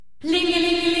KZSU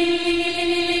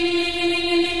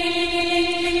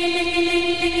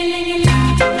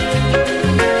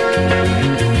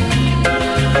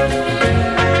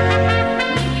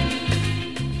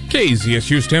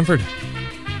Stanford,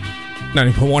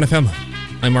 90.1 FM.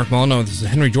 I'm Mark Molyneux. This is the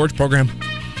Henry George program.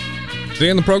 Today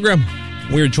on the program,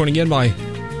 we are joined again by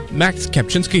Max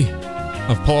Kapczynski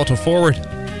of Palo Alto Forward.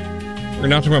 We're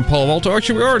not talking about Palo Alto.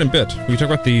 Actually, we are in a bit. We talk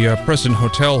about the President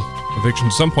Hotel eviction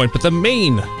at some point, but the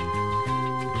main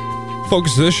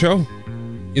focus of this show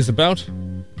is about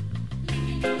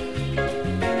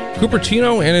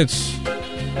Cupertino and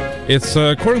its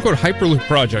quote-unquote Hyperloop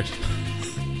project.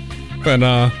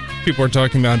 But people are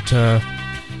talking about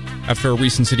after a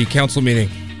recent city council meeting.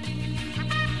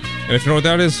 And if you know what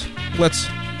that is, let's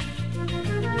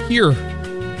hear.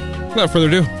 Without further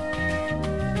ado.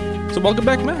 So welcome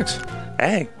back, Max.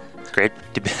 Hey, it's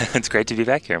great to be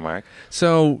back here, Mark.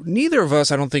 So neither of us,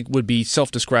 I don't think, would be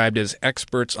self-described as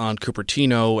experts on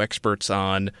Cupertino, experts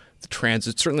on the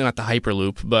transit, certainly not the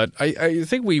Hyperloop, but I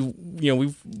think we've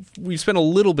spent a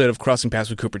little bit of crossing paths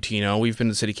with Cupertino. We've been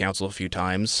to City Council a few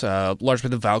times, largely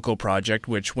the Valco project,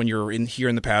 which when you're in here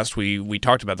in the past, we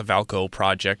talked about the Valco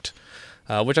project,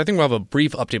 which I think we'll have a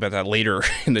brief update about that later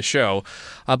in the show.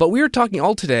 But we are talking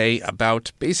all today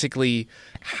about basically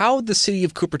how the city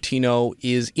of Cupertino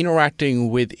is interacting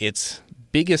with its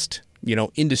biggest,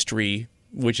 industry,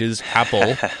 which is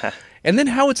Apple. And then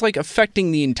how it's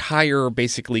affecting the entire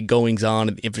basically goings-on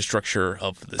and the infrastructure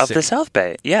of the city. Of the South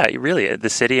Bay. Yeah, really. The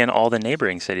city and all the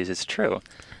neighboring cities. It's true.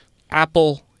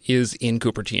 Apple is in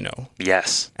Cupertino.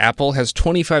 Yes. Apple has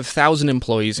 25,000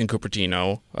 employees in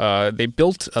Cupertino. They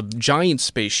built a giant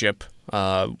spaceship,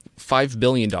 $5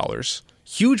 billion.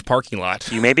 Huge parking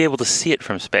lot. You may be able to see it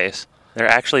from space. They're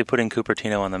actually putting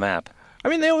Cupertino on the map. I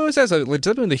mean, they always ask, does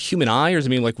that mean the human eye, or does it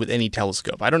mean with any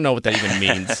telescope? I don't know what that even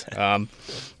means.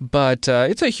 But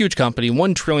it's a huge company,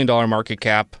 $1 trillion market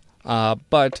cap.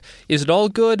 But is it all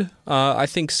good? I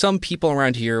think some people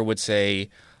around here would say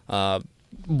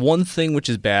one thing which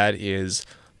is bad is,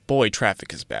 boy,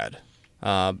 traffic is bad.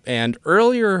 And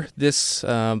earlier this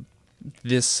month,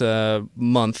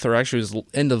 or actually it was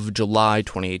end of July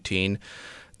 2018,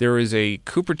 there was a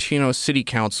Cupertino City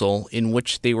Council in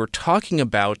which they were talking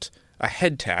about a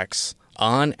head tax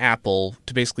on Apple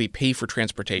to basically pay for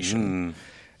transportation.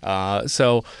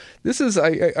 So this is,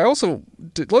 I also,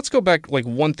 let's go back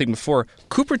one thing before.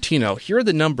 Cupertino, here are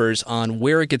the numbers on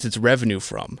where it gets its revenue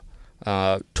from.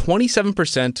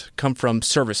 27% come from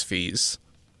service fees,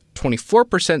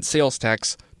 24% sales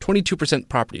tax, 22%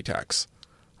 property tax.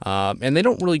 And they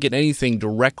don't really get anything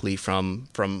directly from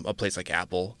a place like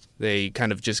Apple. They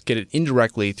kind of just get it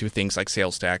indirectly through things like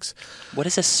sales tax. What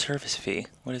is a service fee?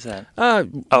 What is that?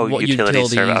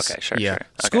 Utilities. Service. Okay, sure. Yeah. Sure.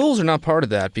 Okay. Schools are not part of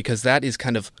that because that is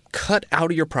kind of cut out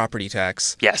of your property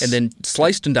tax. Yes. And then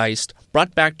sliced and diced,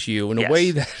 brought back to you in a way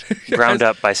that... ground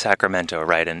up by Sacramento,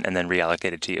 right? And then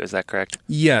reallocated to you. Is that correct?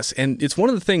 Yes. And it's one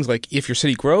of the things, if your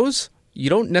city grows, you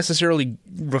don't necessarily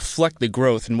reflect the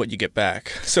growth in what you get back.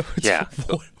 So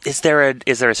Is there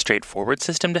a straightforward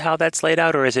system to how that's laid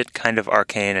out, or is it kind of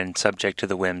arcane and subject to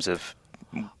the whims of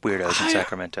weirdos in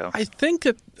Sacramento? I think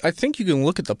you can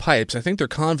look at the pipes. I think they're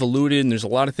convoluted, and there's a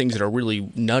lot of things that are really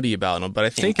nutty about them. But I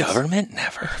think government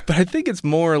never. But I think it's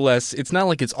more or less. It's not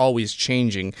like it's always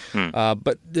changing.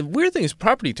 But the weird thing is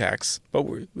property tax. But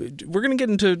we're going to get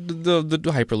into the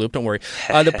Hyperloop. Don't worry.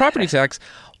 The property tax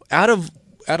out of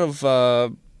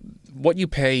what you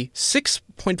pay,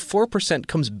 6.4%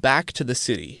 comes back to the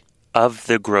city. Of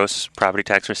the gross property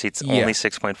tax receipts, only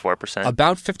 6.4%?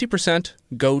 About 50%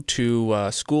 go to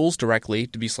schools directly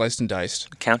to be sliced and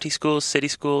diced. County schools, city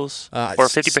schools? Or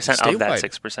 50% of that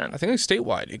 6%? I think it's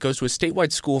statewide. It goes to a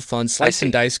statewide school fund, sliced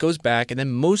and diced, goes back, and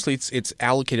then mostly it's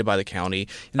allocated by the county.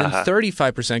 And then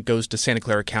 35% goes to Santa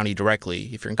Clara County directly,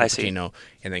 if you're in Cupertino,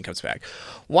 and then comes back.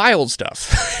 Wild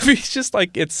stuff. It's just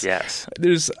Yes.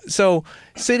 So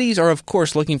cities are, of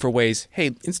course, looking for ways,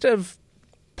 hey, instead of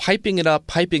piping it up,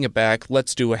 piping it back,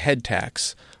 let's do a head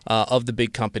tax of the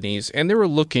big companies. And they were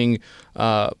looking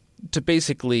to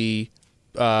basically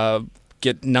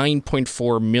get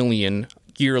 $9.4 million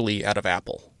yearly out of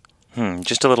Apple.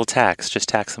 Just a little tax. Just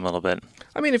tax them a little bit.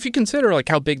 I mean, if you consider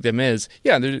how big them is,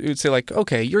 it would say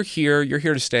okay, you're here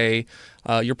to stay.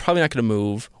 You're probably not going to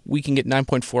move. We can get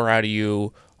 9.4 out of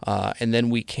you, and then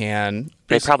we can.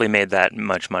 They probably made that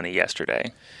much money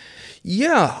yesterday.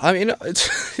 Yeah, I mean,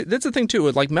 that's the thing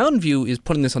too. Mountain View is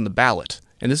putting this on the ballot,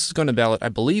 and this is going to ballot, I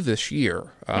believe, this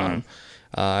year.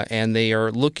 And they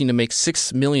are looking to make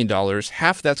 $6 million.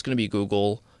 Half of that's going to be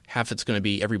Google. Half it's going to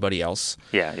be everybody else.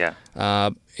 Yeah.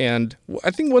 And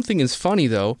I think one thing is funny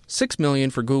though. $6 million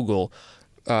for Google.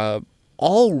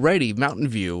 already Mountain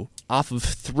View, off of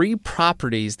 3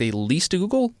 properties they leased to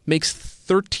Google, makes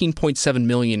 $13.7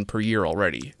 million per year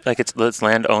already. Like it's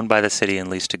land owned by the city and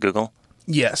leased to Google?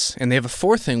 Yes, and they have a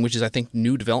 4th thing, which is I think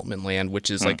new development land, which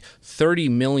is like $30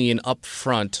 million up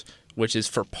front, which is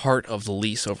for part of the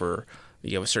lease over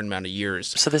a certain amount of years.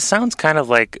 So this sounds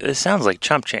like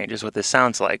chump change is what this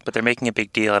sounds like, but they're making a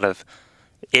big deal out of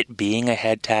it being a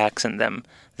head tax and them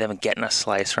getting a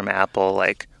slice from Apple.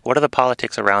 Like, what are the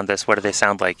politics around this? What do they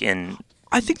sound like in?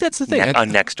 I think that's the thing. On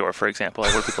Nextdoor, for example,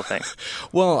 like what do people think?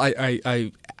 Well,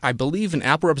 I believe an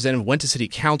Apple representative went to city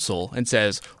council and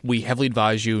says, we heavily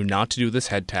advise you not to do this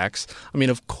head tax. I mean,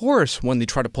 of course, when they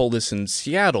try to pull this in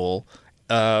Seattle,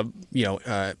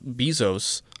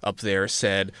 Bezos up there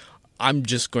said, I'm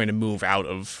just going to move out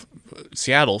of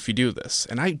Seattle if you do this.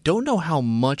 And I don't know how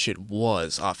much it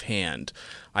was offhand.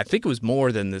 I think it was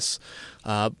more than this.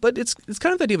 But it's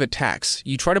kind of the idea of a tax.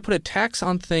 You try to put a tax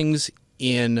on things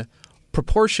in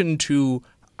proportion to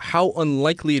how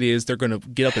unlikely it is they're going to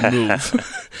get up and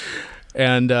move.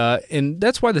 And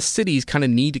that's why the cities kind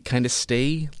of need to kind of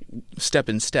stay step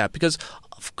in step, because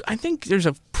I think there's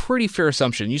a pretty fair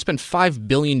assumption. You spend $5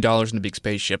 billion in a big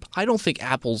spaceship. I don't think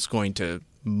Apple's going to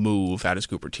move out of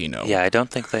Cupertino. Yeah, I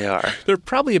don't think they are. They're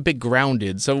probably a bit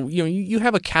grounded. So, you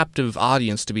have a captive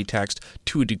audience to be taxed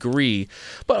to a degree.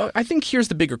 But I think here's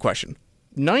the bigger question.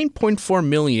 $9.4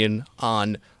 million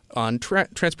on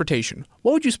transportation.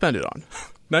 What would you spend it on?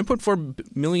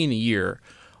 $9.4 million a year.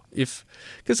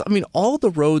 Because all the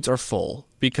roads are full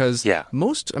because there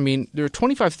are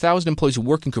 25,000 employees who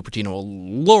work in Cupertino. A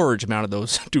large amount of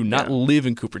those do not live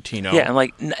in Cupertino. Yeah,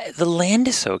 and the land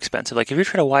is so expensive. Like if you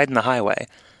try to widen the highway,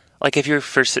 like if you're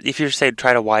say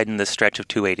try to widen the stretch of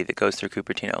 280 that goes through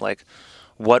Cupertino, like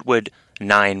what would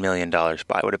 $9 million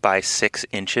buy? Would it buy 6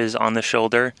 inches on the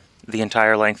shoulder, the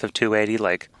entire length of 280?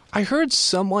 Like I heard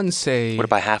someone say... Would it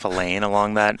buy half a lane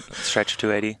along that stretch of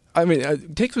 280? I mean,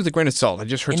 take it with a grain of salt. I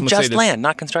just heard someone say this. Just land,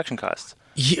 not construction costs.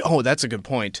 Yeah, that's a good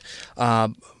point.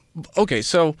 Okay,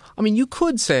 so, you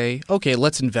could say, okay,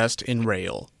 let's invest in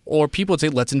rail. Or people would say,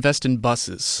 let's invest in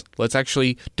buses. Let's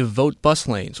actually devote bus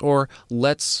lanes. Or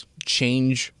let's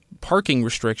change parking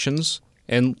restrictions.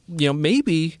 And,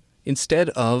 maybe instead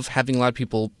of having a lot of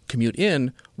people commute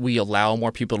in, we allow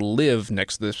more people to live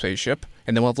next to the spaceship.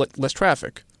 And then we'll have less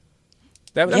traffic.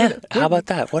 How about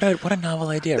that? What a novel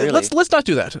idea, really. Let's not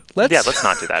do that. Let's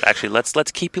not do that. Actually, let's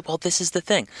keep people. This is the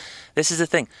thing.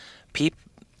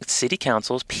 City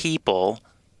councils, people,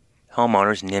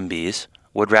 homeowners, NIMBYs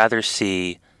would rather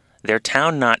see their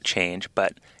town not change,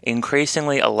 but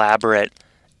increasingly elaborate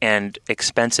and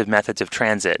expensive methods of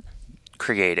transit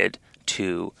created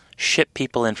to ship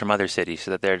people in from other cities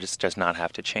so that they're just does not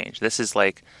have to change. This is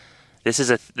like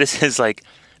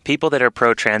people that are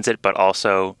pro-transit, but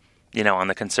also on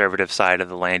the conservative side of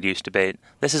the land use debate,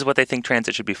 this is what they think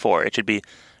transit should be for. It should be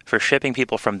for shipping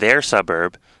people from their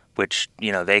suburb, which,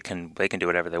 they can do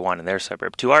whatever they want in their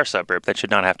suburb, to our suburb that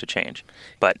should not have to change.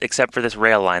 But except for this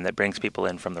rail line that brings people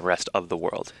in from the rest of the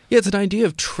world. Yeah, it's an idea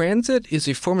of transit is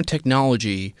a form of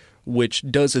technology which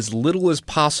does as little as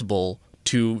possible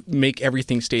to make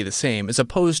everything stay the same, as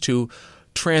opposed to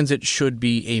transit should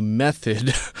be a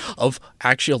method of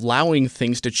actually allowing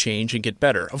things to change and get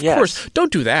better. Of course,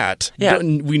 don't do that. Yeah.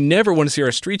 We never want to see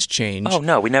our streets change. Oh,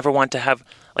 no. We never want to have...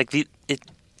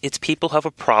 It's people who have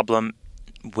a problem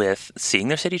with seeing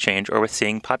their city change or with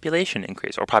seeing population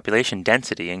increase or population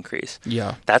density increase.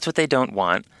 Yeah. That's what they don't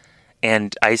want.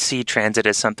 And I see transit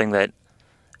as something that,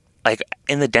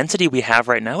 in the density we have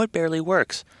right now, it barely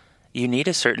works. You need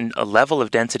a level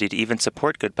of density to even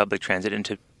support good public transit and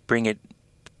to bring it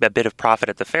a bit of profit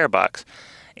at the fare box.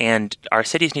 And our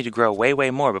cities need to grow way, way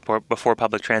more before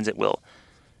public transit will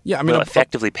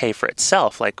effectively pay for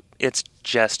itself. It's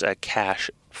just a cash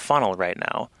funnel right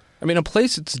now. A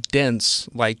place that's dense,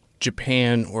 like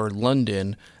Japan or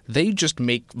London, they just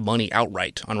make money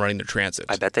outright on running their transit.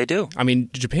 I bet they do.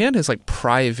 Japan has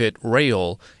private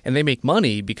rail, and they make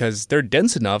money because they're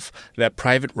dense enough that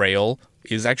private rail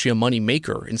is actually a money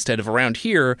maker. Instead of around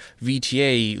here,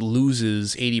 VTA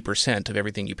loses 80% of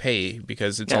everything you pay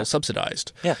because it's all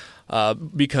subsidized. Yeah.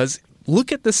 Because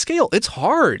look at the scale. It's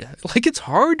hard. It's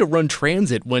hard to run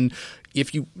transit when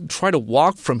if you try to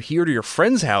walk from here to your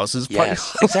friend's house is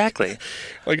yes, exactly.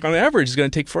 On average, it's going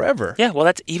to take forever. Yeah, well,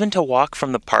 that's even to walk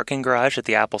from the parking garage at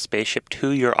the Apple spaceship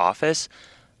to your office,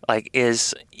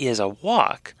 is a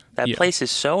walk. That place is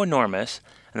so enormous.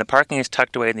 And the parking is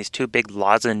tucked away in these 2 big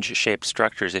lozenge-shaped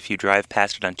structures. If you drive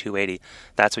past it on 280,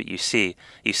 that's what you see.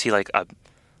 You see like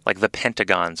the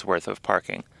Pentagon's worth of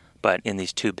parking, but in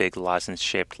these 2 big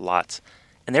lozenge-shaped lots.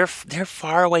 And they're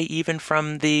far away even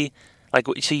from the Like,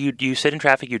 so you sit in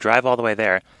traffic, you drive all the way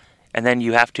there, and then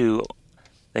you got to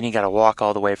walk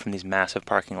all the way from these massive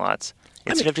parking lots.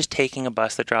 Instead of just taking a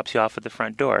bus that drops you off at the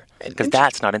front door, because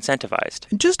that's not incentivized.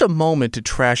 Just a moment to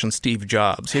trash on Steve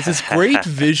Jobs. He has this great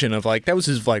vision of that was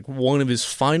his one of his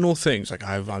final things. Like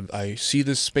I see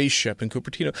this spaceship in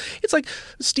Cupertino. It's like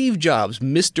Steve Jobs,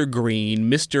 Mr. Green,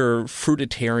 Mr.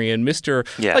 Fruitarian, Mr.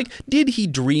 Did he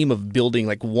dream of building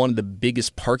one of the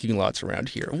biggest parking lots around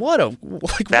here? What a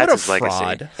That's fraud!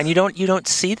 Legacy. And you don't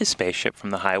see the spaceship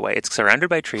from the highway. It's surrounded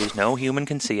by trees. No human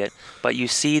can see it, but you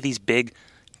see these big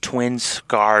twin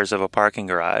scars of a parking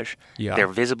garage. Yeah. They're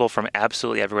visible from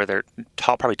absolutely everywhere. They're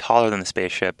probably taller than the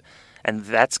spaceship, and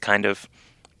that's kind of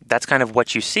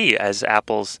what you see as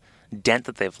Apple's dent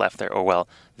that they've left there, or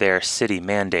their city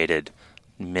mandated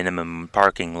minimum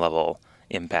parking level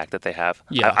impact that they have.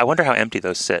 Yeah. I wonder how empty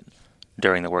those sit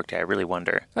during the workday. I really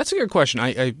wonder. That's a good question.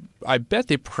 I bet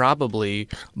they probably.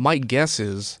 My guess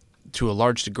is, to a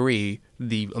large degree,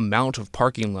 the amount of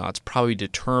parking lots probably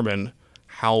determine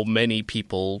how many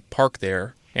people park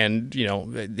there. And,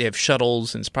 they have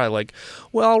shuttles, and it's probably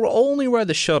we'll only ride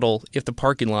the shuttle if the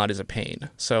parking lot is a pain.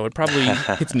 So it probably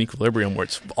hits an equilibrium where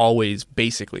it's always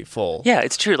basically full. Yeah,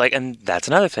 it's true. And that's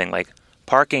another thing.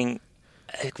 Parking,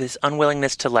 this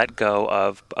unwillingness to let go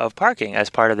of parking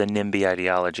as part of the NIMBY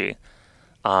ideology.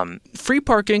 Free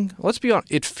parking, let's be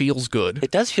honest, it feels good. It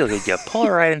does feel good. You pull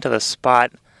right into the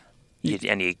spot.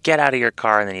 And you get out of your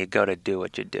car, and then you go to do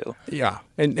what you do. Yeah,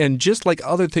 and just like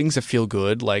other things that feel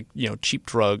good, like cheap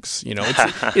drugs,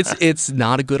 it's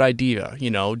not a good idea.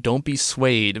 Don't be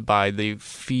swayed by the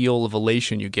feel of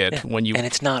elation you get when you. And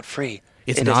it's not free.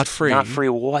 It's not free. Not free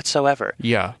whatsoever.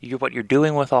 Yeah. What you're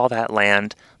doing with all that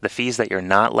land, the fees that you're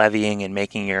not levying and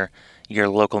making your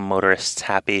local motorists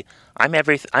happy. I'm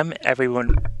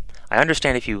everyone. I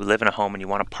understand if you live in a home and you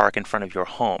want to park in front of your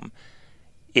home.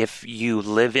 If you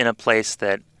live in a place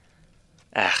that,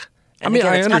 it's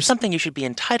not something you should be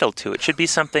entitled to. It should be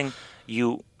something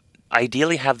you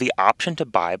ideally have the option to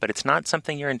buy, but it's not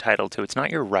something you're entitled to. It's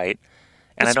not your right.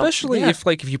 And especially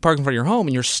if you park in front of your home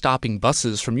and you're stopping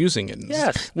buses from using it.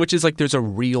 Yes. Which is there's a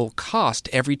real cost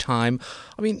every time.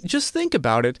 Just think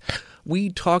about it. We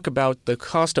talk about the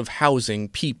cost of housing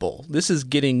people. This is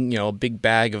getting, a big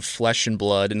bag of flesh and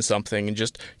blood and something and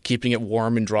just keeping it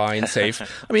warm and dry and safe.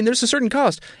 There's a certain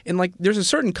cost. And, there's a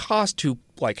certain cost to,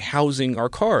 housing our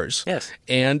cars. Yes.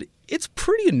 And it's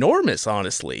pretty enormous,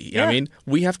 honestly. Yeah.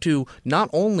 We have to not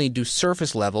only do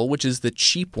surface level, which is the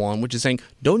cheap one, which is saying,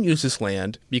 don't use this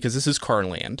land because this is car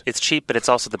land. It's cheap, but it's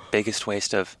also the biggest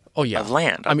waste of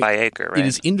land by acre, right? It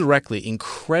is indirectly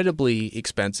incredibly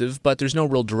expensive, but there's no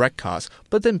real direct cost.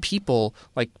 But then people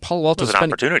like Palo Alto There's an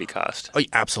opportunity cost. Oh,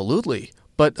 absolutely.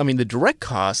 But the direct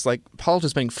cost, Palo Alto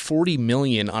is paying $40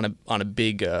 million on a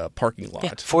big parking lot.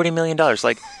 Yeah, $40 million.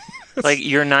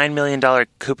 Your $9 million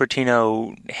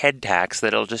Cupertino head tax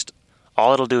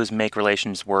all it'll do is make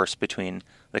relations worse between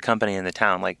the company and the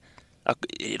town.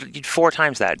 4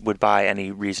 times that would buy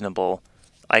any reasonable,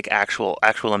 actual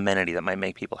amenity that might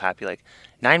make people happy.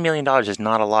 $9 million is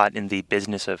not a lot in the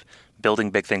business of building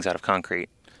big things out of concrete.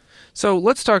 So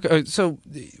let's talk. So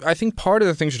I think part of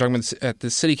the things you're talking about at the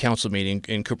city council meeting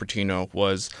in Cupertino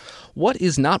was what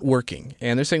is not working.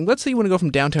 And they're saying, let's say you want to go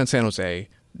from downtown San Jose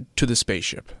to the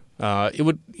spaceship. It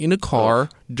would, in a car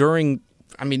during,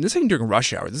 this ain't during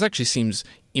rush hour. This actually seems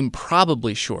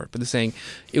improbably short, but they're saying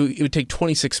it would take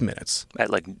 26 minutes. At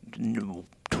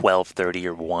 12:30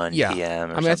 or 1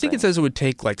 p.m. or something. I think it says it would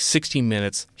take 16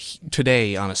 minutes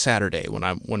today on a Saturday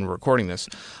when we're recording this.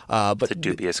 But it's a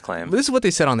dubious claim. This is what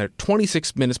they said on there,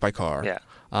 26 minutes by car.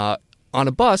 Yeah. On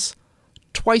a bus,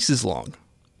 twice as long.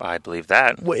 I believe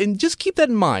that. And just keep that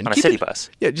in mind. On a city bus.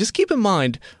 Yeah, just keep in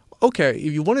mind, okay,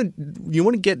 if you want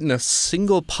to get in a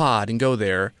single pod and go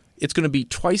there, it's going to be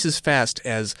twice as fast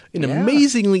as an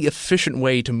amazingly efficient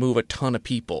way to move a ton of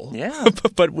people. Yeah.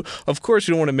 But of course,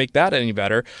 you don't want to make that any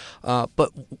better. But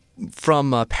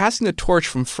from passing the torch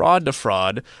from fraud to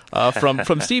fraud,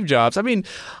 from Steve Jobs,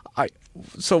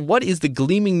 so what is the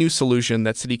gleaming new solution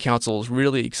that City Council is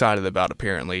really excited about,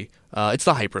 apparently? It's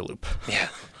the Hyperloop. Yeah.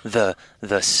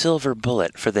 The silver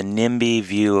bullet for the NIMBY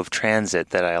view of transit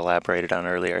that I elaborated on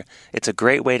earlier. It's a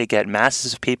great way to get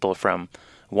masses of people from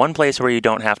one place where you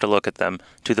don't have to look at them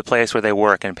to the place where they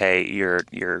work and pay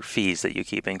your fees that you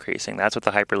keep increasing. That's what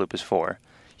the Hyperloop is for.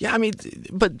 Yeah,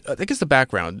 but I guess the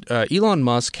background, Elon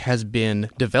Musk has been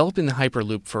developing the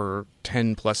Hyperloop for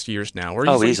 10 plus years now.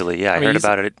 Easily. Yeah, I heard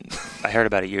about it. I heard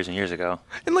about it years and years ago.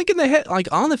 And in the head,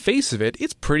 on the face of it,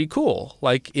 it's pretty cool.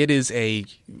 It is a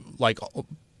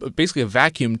basically a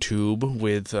vacuum tube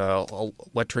with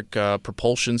electric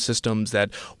propulsion systems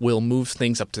that will move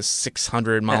things up to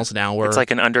 600 miles an hour. It's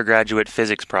like an undergraduate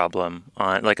physics problem,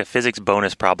 like a physics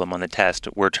bonus problem on the test,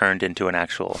 were turned into an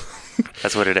actual.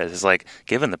 That's what it is. It's like,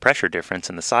 given the pressure difference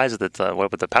and the size of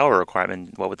what would the power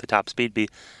requirement, what would the top speed be?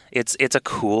 It's a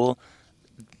cool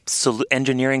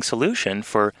engineering solution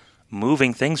for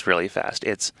moving things really fast.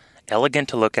 It's elegant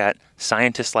to look at.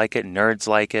 Scientists like it. Nerds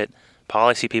like it.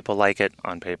 Policy people like it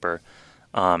on paper.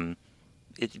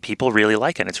 People really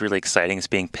like it. And it's really exciting. It's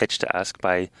being pitched to us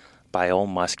by old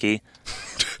Muskie.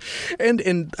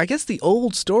 And I guess the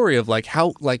old story of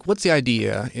what's the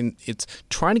idea? It's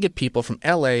trying to get people from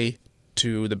LA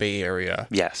to the Bay Area.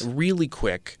 Yes. Really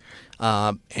quick.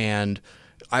 And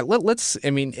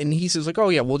he says like, oh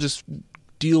yeah, we'll just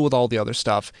deal with all the other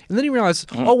stuff. And then he realized,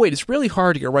 oh wait, it's really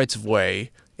hard to get rights of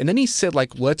way. And then he said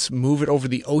like, let's move it over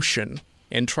the ocean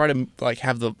and try to like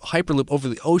have the Hyperloop over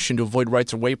the ocean to avoid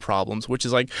rights of way problems, which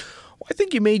is like, well, I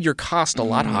think you made your cost a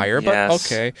lot higher, but yes.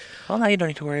 Okay. Well, now you don't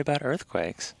need to worry about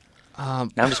earthquakes. Now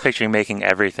I'm just picturing making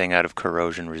everything out of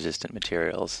corrosion-resistant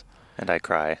materials, and I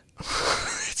cry.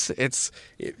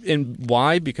 And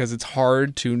why? Because it's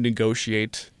hard to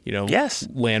negotiate, yes.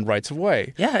 land rights of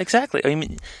way. Yeah, exactly. I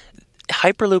mean,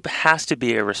 Hyperloop has to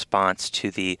be a response to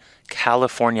the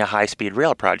California high-speed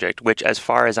rail project, which, as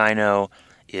far as I know,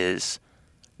 is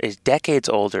decades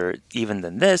older even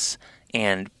than this,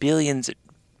 and has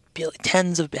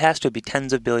to be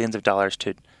tens of billions of dollars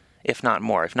to, if not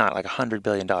more, if not like $100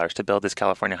 billion to build this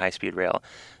California high-speed rail.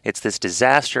 It's this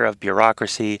disaster of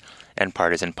bureaucracy and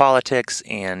partisan politics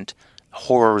and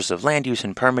horrors of land use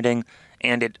and permitting,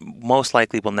 and it most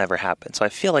likely will never happen. So I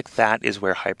feel like that is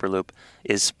where Hyperloop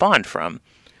is spawned from.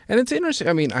 And it's interesting.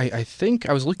 I mean, I think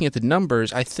I was looking at the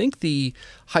numbers. I think the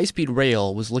high-speed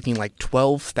rail was looking like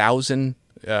 12,000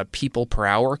 people per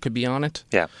hour could be on it.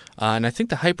 Yeah. And I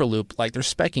think the Hyperloop, like they're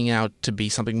specking out to be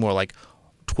something more like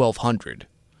 1,200.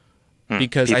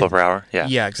 Because people per hour? Yeah.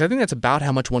 Yeah, because I think that's about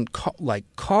how much one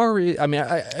car is. I mean,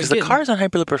 because the cars on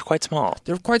Hyperloop are quite small.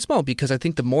 They're quite small because I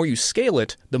think the more you scale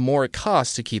it, the more it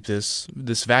costs to keep this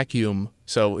vacuum.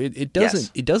 So it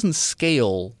doesn't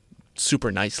scale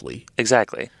super nicely.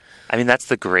 Exactly. I mean, that's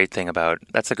the great thing about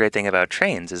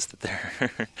trains is that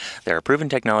they're a proven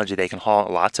technology. They can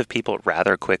haul lots of people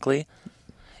rather quickly.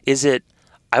 I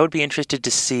would be interested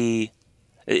to see,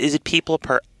 is it people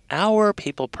per hour,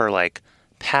 people per like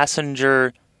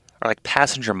passenger, or like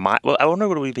passenger mile? Well, I wonder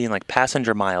what it would be in like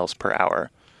passenger miles per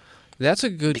hour. That's a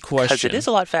good question. Because it is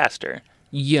a lot faster.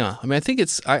 Yeah, I mean, I think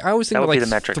I always think about like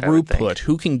throughput,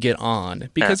 who can get on.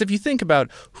 Because if you think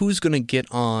about who's going to get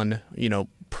on,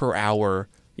 per hour,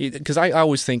 because I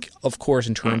always think, of course,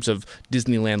 in terms of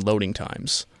Disneyland loading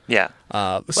times. Yeah.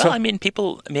 I mean,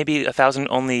 people, maybe 10,000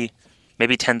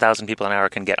 people an hour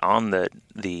can get on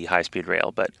the high-speed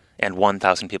rail, and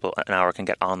 1,000 people an hour can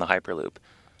get on the Hyperloop.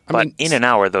 But in an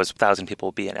hour, those 1,000 people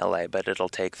will be in LA, but it'll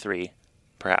take 3,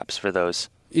 perhaps, for those.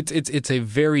 It's a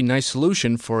very nice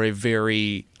solution for a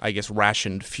very, I guess,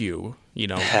 rationed few.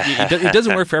 It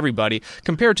doesn't work for everybody.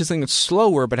 Compared to something that's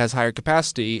slower but has higher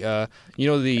capacity, and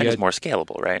it's more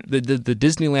scalable, right? The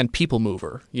Disneyland People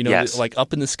Mover, yes. Like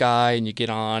up in the sky and you get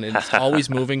on and it's always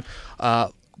moving.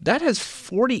 That has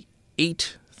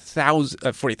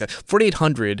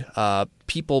 4,800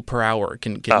 people per hour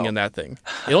getting on that thing.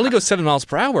 It only goes 7 miles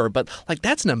per hour, but like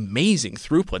that's an amazing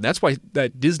throughput. That's why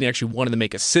that Disney actually wanted to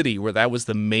make a city where that was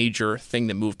the major thing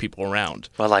that moved people around.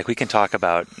 Well, like we can talk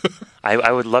about,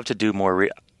 I would love to do more.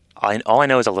 All I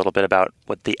know is a little bit about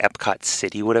what the Epcot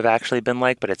city would have actually been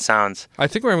like, but it sounds. I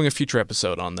think we're having a future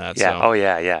episode on that. Yeah. So. Oh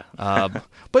yeah.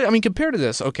 But I mean, compared to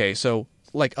this, okay, so.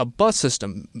 Like a bus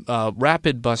system,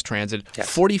 rapid bus transit, yes.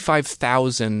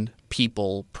 45,000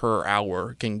 people per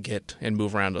hour can get and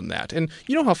move around on that. And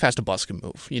you know how fast a bus can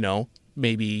move,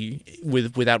 maybe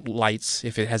without lights,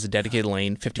 if it has a dedicated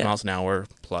lane, 50 miles an hour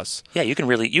plus. Yeah, you can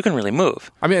really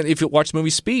move. I mean, if you watch the movie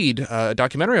Speed, a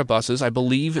documentary of buses, I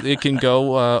believe it can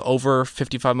go over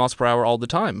 55 miles per hour all the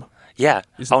time. Yeah.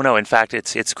 No, in fact,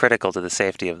 it's critical to the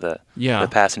safety of the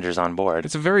passengers on board.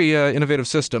 It's a very innovative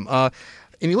system.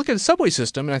 And you look at the subway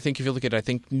system, and I think if you look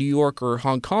at, New York or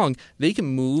Hong Kong, they can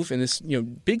move in this,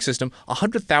 big system,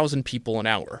 100,000 people an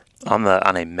hour. On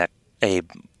a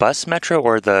bus metro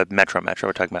or the metro?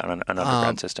 We're talking about an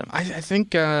underground system. I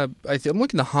think I'm looking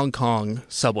at the Hong Kong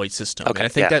subway system. Okay, and I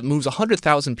think that moves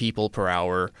 100,000 people per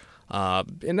hour.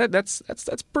 And that's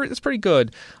pretty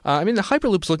good. I mean, the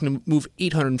Hyperloop's looking to move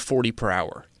 840 per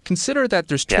hour. Consider that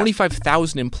there's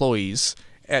 25,000 employees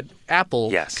at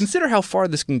Apple. Yes. Consider how far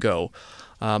this can go.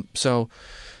 So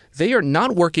They are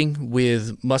not working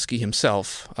with Muskie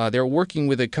himself. They're working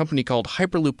with a company called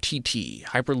Hyperloop TT,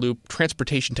 Hyperloop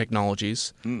Transportation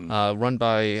Technologies, run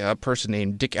by a person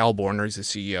named Dick Alborn, he's the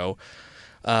CEO.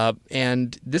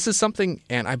 And this is something,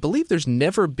 and I believe there's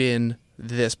never been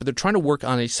this, but they're trying to work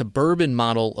on a suburban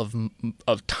model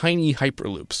of tiny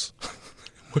Hyperloops.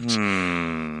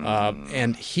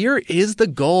 And here is the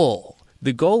goal.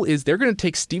 The goal is they're going to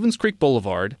take Stevens Creek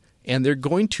Boulevard, and they're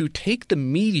going to take the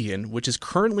median, which is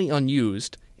currently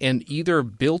unused, and either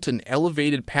built an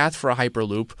elevated path for a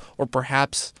Hyperloop, or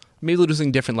perhaps maybe they'll do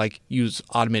something different, like use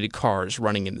automated cars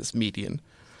running in this median.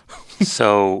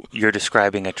 So you're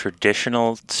describing a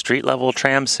traditional street-level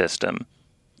tram system.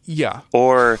 Yeah.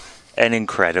 Or an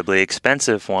incredibly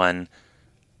expensive one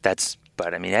that's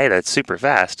super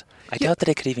fast. I doubt that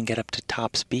it could even get up to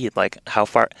top speed. Like, how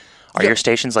far... Are your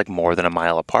stations like more than a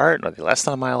mile apart? Are they less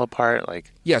than a mile apart?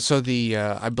 Yeah, so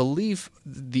I believe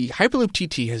the Hyperloop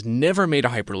TT has never made a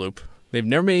Hyperloop. They've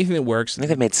never made anything that works. I think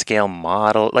they've made scale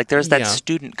model. Like, there's that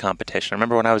student competition. I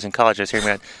remember when I was in college, I was hearing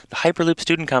about the Hyperloop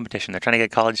student competition. They're trying to get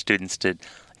college students to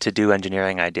do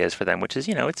engineering ideas for them, which is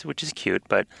which is cute.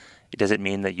 But does it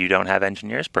mean that you don't have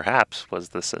engineers? Perhaps was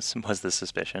the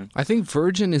suspicion. I think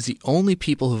Virgin is the only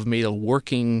people who've made a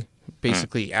working,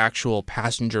 basically actual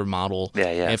passenger model.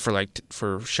 And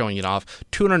for showing it off,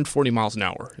 240 miles an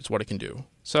hour is what it can do.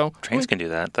 So trains can do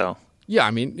that, though. Yeah,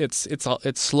 I mean, it's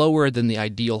slower than the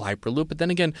ideal Hyperloop, but then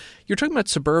again, you're talking about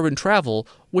suburban travel,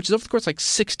 which is, of course, like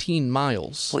 16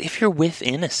 miles. Well, if you're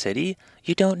within a city,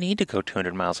 you don't need to go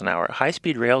 200 miles an hour.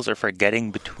 High-speed rails are for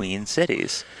getting between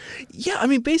cities. Yeah, I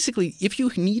mean, basically, if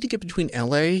you need to get between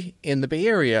L.A. and the Bay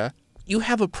Area, you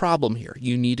have a problem here.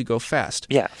 You need to go fast.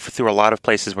 Yeah, through a lot of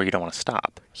places where you don't want to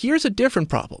stop. Here's a different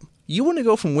problem. You want to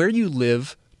go from where you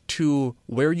live to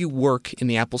where you work in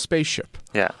the Apple spaceship.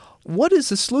 Yeah. What is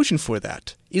the solution for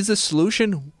that? Is the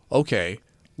solution,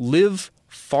 live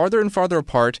farther and farther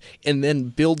apart and then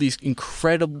build these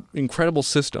incredible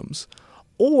systems?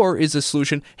 Or is the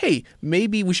solution, hey,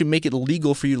 maybe we should make it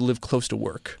illegal for you to live close to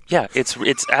work? Yeah, it's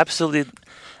absolutely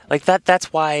like that.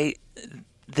 That's why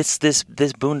this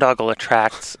boondoggle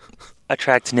attracts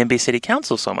NIMBY City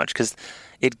Council so much, because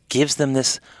it gives them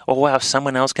this, oh, wow,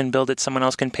 someone else can build it, someone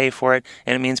else can pay for it,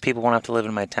 and it means people won't have to live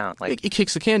in my town. Like, it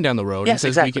kicks the can down the road. Yes,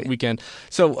 and says exactly. We can.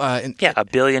 So,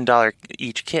 $1 billion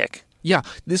each kick. Yeah,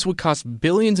 this would cost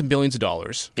billions and billions of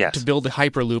dollars to build a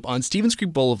Hyperloop on Stevens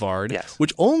Creek Boulevard,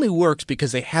 which only works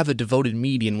because they have a devoted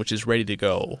median which is ready to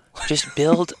go. Just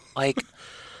build, this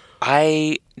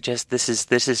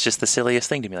is just the silliest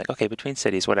thing to me. Like, okay, between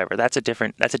cities, whatever. That's a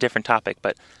different topic,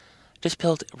 but just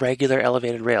build regular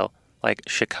elevated rail. Like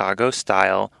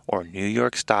Chicago-style or New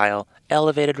York-style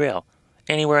elevated rail.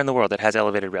 Anywhere in the world that has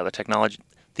elevated rail. The technology,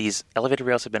 these elevated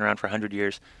rails have been around for 100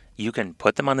 years. You can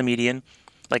put them on the median.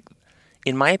 Like,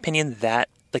 in my opinion,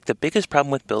 the biggest problem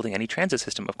with building any transit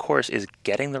system, of course, is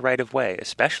getting the right of way,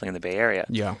 especially in the Bay Area.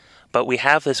 Yeah. But we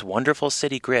have this wonderful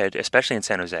city grid, especially in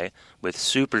San Jose, with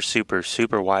super, super,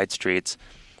 super wide streets.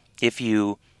 If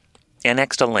you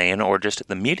annexed a lane or just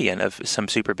the median of some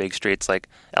super big streets, like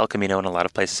El Camino in a lot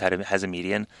of places has a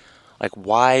median, like,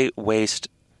 why waste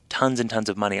tons and tons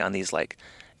of money on these like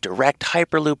direct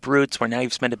Hyperloop routes where now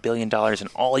you've spent $1 billion and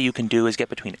all you can do is get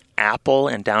between Apple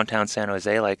and downtown San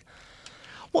Jose?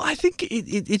 Well, I think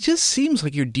it just seems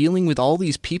like you're dealing with all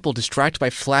these people distracted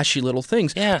by flashy little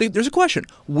things. Yeah. There's a question.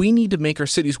 We need to make our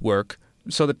cities work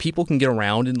so that people can get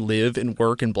around and live and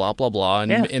work and blah, blah, blah,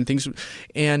 and things.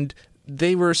 And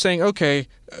they were saying, okay,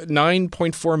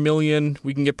 9.4 million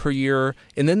we can get per year.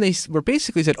 And then they were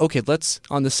basically said, okay,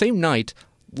 on the same night,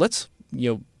 let's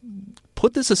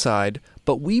put this aside,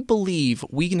 but we believe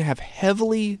we can have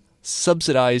heavily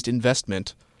subsidized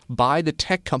investment by the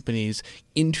tech companies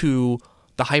into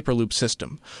the Hyperloop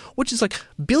system, which is like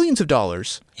billions of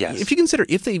dollars. Yes. If you consider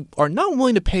if they are not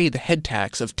willing to pay the head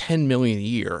tax of $10 million a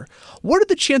year, what are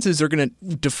the chances they're going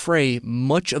to defray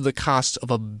much of the cost of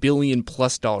 $1 billion+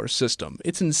 system?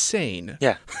 It's insane.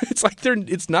 Yeah. It's like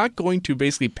it's not going to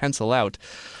basically pencil out.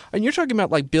 And you're talking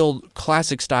about like build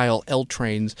classic style L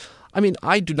trains. I mean,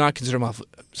 I do not consider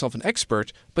myself an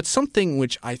expert, but something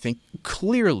which I think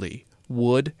clearly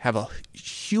would have a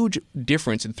huge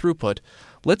difference in throughput.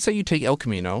 Let's say you take El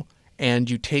Camino and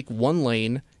you take one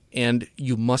lane and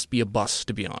you must be a bus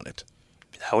to be on it.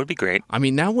 That would be great. I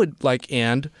mean, that would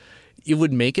and it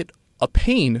would make it a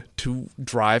pain to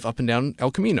drive up and down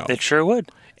El Camino. It sure would.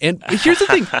 And here's the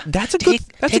thing.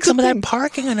 Take some of that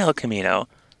parking on El Camino.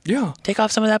 Yeah. Take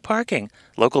off some of that parking.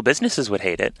 Local businesses would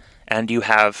hate it. And you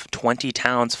have 20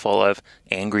 towns full of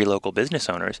angry local business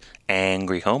owners,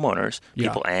 angry homeowners,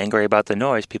 people angry about the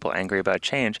noise, people angry about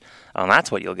change. And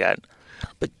that's what you'll get.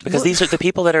 Because these are the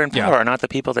people that are in power are not the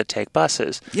people that take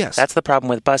buses. Yes. That's the problem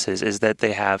with buses, is that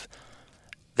they have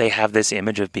this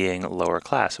image of being lower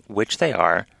class, which they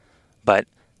are, but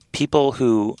people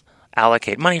who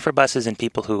allocate money for buses and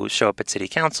people who show up at city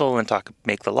council and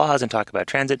make the laws and talk about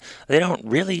transit, they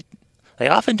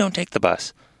often don't take the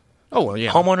bus. Oh, well,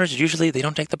 yeah. Homeowners, usually, they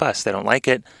don't take the bus. They don't like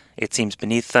it. It seems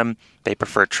beneath them. They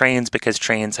prefer trains because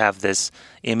trains have this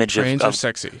image of... Trains are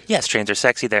sexy. Yes, trains are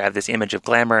sexy. They have this image of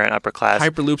glamour and upper class.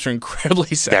 Hyperloops are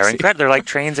incredibly sexy. They're incredible. They're like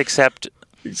trains except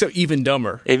even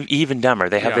dumber. Even dumber.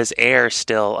 They have this air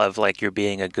still of like you're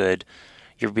being a good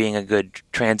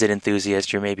transit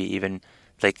enthusiast. You're maybe even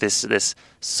like this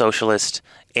socialist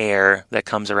air that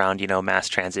comes around, mass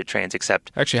transit trains,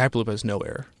 except... Actually, Hyperloop has no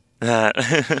air.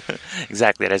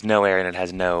 Exactly. It has no air and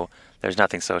there's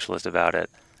nothing socialist about it.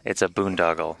 It's a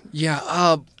boondoggle. Yeah.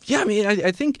 I mean,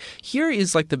 I think here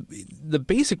is like the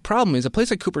basic problem is a place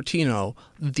like Cupertino,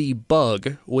 the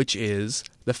bug, which is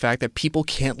the fact that people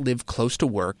can't live close to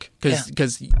work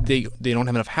because they don't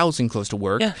have enough housing close to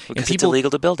work. Yeah, because it's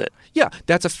illegal to build it. Yeah,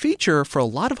 that's a feature for a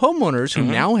lot of homeowners who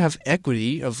now have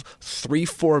equity of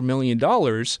 $3-4 million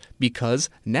because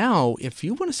now if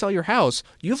you want to sell your house,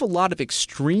 you have a lot of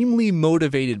extremely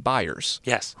motivated buyers.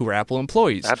 Yes. Who are Apple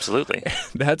employees. Absolutely.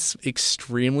 That's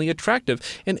extremely attractive.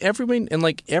 And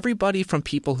everybody from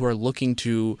people who are looking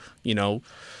to,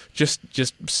 just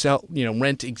sell,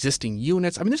 rent existing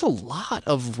units. I mean, there's a lot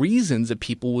of reasons that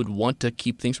people would want to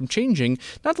keep things from changing,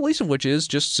 not the least of which is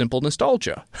just simple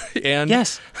nostalgia. And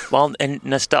yes. Well, and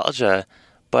nostalgia,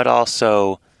 but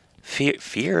also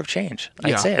fear of change.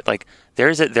 I'd say it. Like there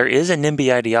is a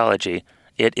NIMBY ideology.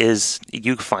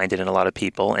 You find it in a lot of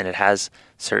people, and it has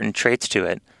certain traits to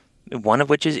it. One of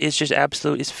which is just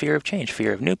absolute fear of change,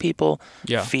 fear of new people,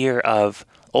 fear of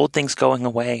old things going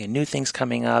away and new things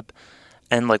coming up.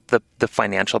 And like the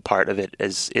financial part of it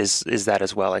is that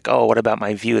as well. Like, oh, what about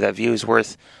my view? That view is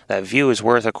worth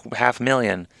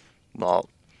 $500,000. Well,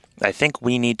 I think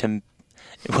we need to.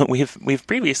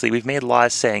 We've made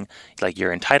laws saying like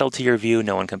you're entitled to your view,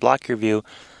 no one can block your view,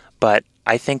 but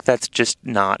I think that's just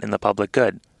not in the public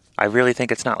good. I really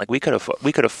think it's not. Like we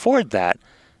could afford that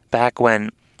back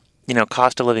when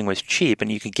cost of living was cheap,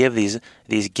 and you could give these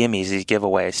gimmies, these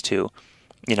giveaways to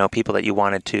people that you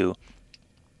wanted to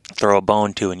throw a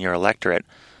bone to in your electorate.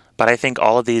 But I think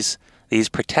all of these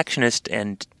protectionist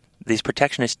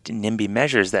NIMBY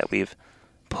measures that we've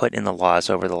put in the laws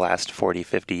over the last 40,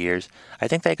 50 years, I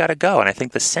think they got to go. And I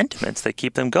think the sentiments that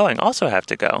keep them going also have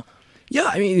to go. Yeah,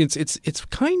 I mean, it's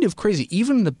kind of crazy.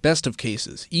 Even in the best of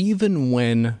cases, even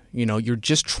when, you're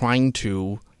just trying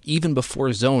to, even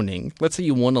before zoning, let's say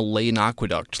you want to lay an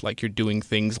aqueduct, like you're doing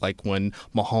things like when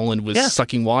Mulholland was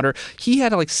sucking water, he had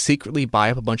to secretly buy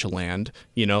up a bunch of land,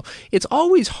 It's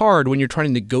always hard when you're trying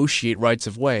to negotiate rights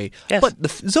of way, but the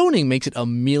zoning makes it a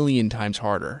million times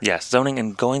harder. Yes, zoning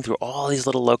and going through all these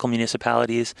little local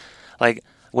municipalities. Like,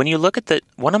 when you look at a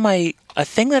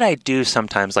thing that I do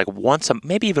sometimes, like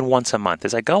maybe even once a month,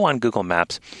 is I go on Google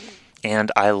Maps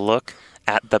and I look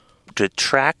at the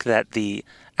track that the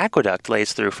aqueduct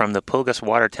lays through from the Pulgas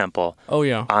Water Temple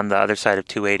on the other side of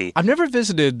 280. I've never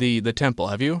visited the temple,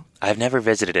 have you? I've never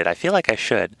visited it. I feel like I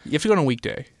should. You have to go on a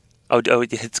weekday. Oh,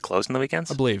 it's closed on the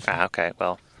weekends? I believe. Okay,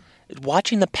 well,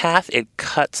 watching the path it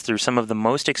cuts through some of the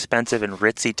most expensive and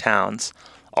ritzy towns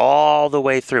all the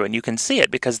way through, and you can see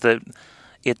it because the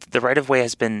right-of-way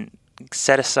has been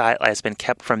set aside, has been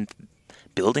kept from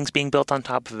buildings being built on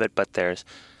top of it, but there's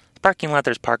parking lot,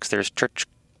 there's parks, there's church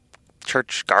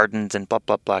gardens and blah,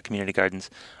 blah, blah, community gardens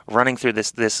running through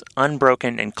this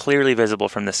unbroken and clearly visible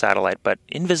from the satellite, but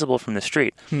invisible from the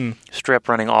street strip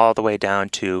running all the way down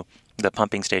to the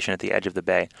pumping station at the edge of the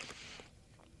bay.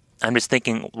 I'm just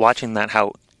thinking, watching that,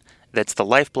 how that's the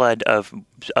lifeblood of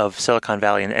Silicon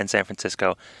Valley and San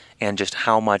Francisco, and just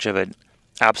how much of an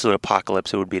absolute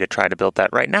apocalypse it would be to try to build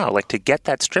that right now. Like, to get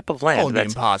that strip of land. Oh, it'd be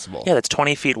impossible. Yeah, that's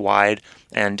 20 feet wide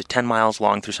and 10 miles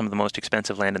long through some of the most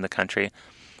expensive land in the country.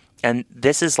 And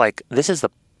this is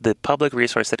the public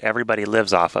resource that everybody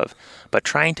lives off of. But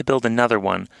trying to build another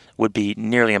one would be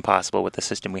nearly impossible with the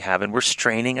system we have. And we're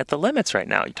straining at the limits right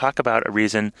now. You talk about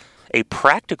a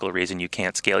practical reason you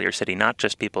can't scale your city, not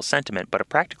just people's sentiment, but a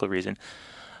practical reason.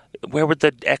 Where would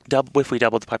if we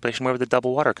doubled the population, where would the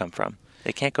double water come from?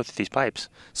 They can't go through these pipes.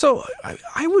 So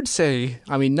I would say,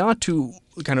 not to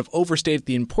kind of overstate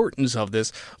the importance of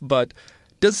this, but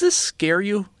does this scare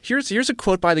you? Here's a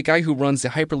quote by the guy who runs the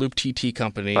Hyperloop TT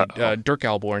company, Dirk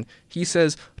Alborn. He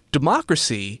says,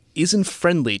 "Democracy isn't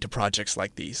friendly to projects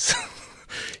like these."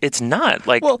 It's not.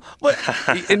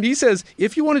 And he says,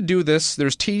 if you want to do this,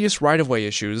 there's tedious right-of-way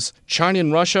issues. China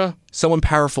and Russia, someone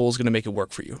powerful is going to make it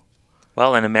work for you.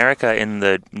 Well, in America, in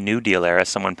the New Deal era,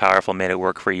 someone powerful made it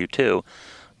work for you too.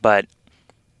 But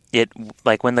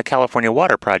like when the California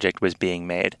Water Project was being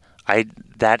made,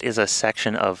 that is a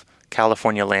section of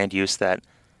California land use that,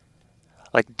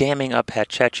 like damming up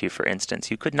Hetch Hetchy, for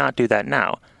instance, you could not do that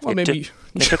now. Well, it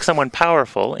took someone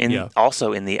powerful,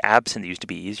 also in the absence, it used to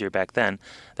be easier back then,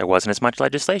 there wasn't as much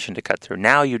legislation to cut through.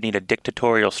 Now you'd need a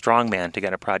dictatorial strongman to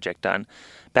get a project done.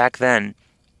 Back then,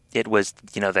 it was,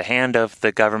 the hand of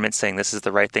the government saying this is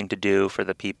the right thing to do for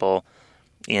the people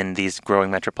in these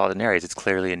growing metropolitan areas. It's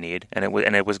clearly a need, and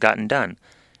it was gotten done.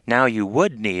 Now you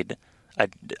would need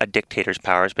a dictator's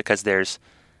powers because there's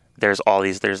all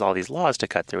these laws to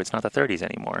cut through. It's not the 30s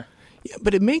anymore. Yeah,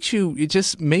 but it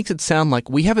just makes it sound like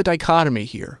we have a dichotomy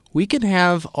here. We can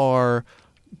have our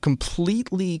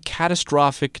completely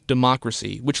catastrophic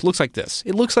democracy, which looks like this.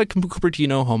 It looks like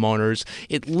Cupertino homeowners.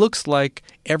 It looks like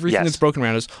everything that's broken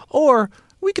around us. Or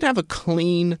we could have a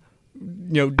clean,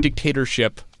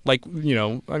 dictatorship, like,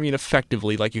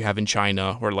 effectively like you have in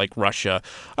China or like Russia.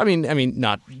 I mean,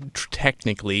 not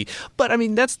technically, but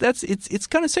it's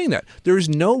kind of saying that there is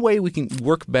no way we can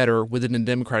work better within a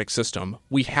democratic system.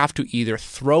 We have to either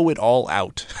throw it all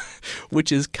out,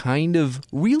 which is kind of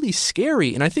really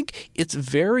scary. And I think it's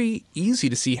very easy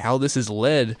to see how this has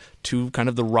led to kind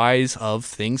of the rise of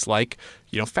things like,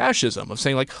 fascism, of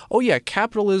saying like, oh yeah,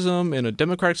 capitalism and a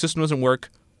democratic system doesn't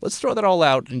work. Let's throw that all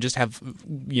out and just have,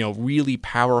 really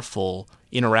powerful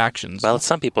interactions. Well, it's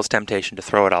some people's temptation to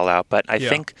throw it all out, but I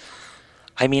think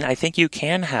you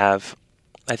can have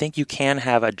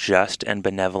a just and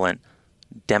benevolent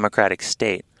democratic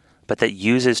state, but that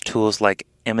uses tools like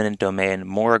eminent domain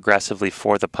more aggressively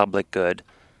for the public good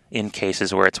in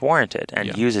cases where it's warranted,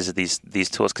 and uses these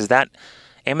tools, because that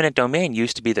eminent domain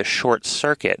used to be the short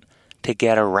circuit to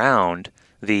get around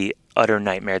the utter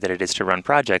nightmare that it is to run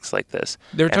projects like this.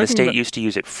 And the state used to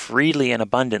use it freely and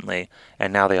abundantly,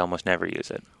 and now they almost never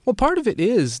use it. Well, part of it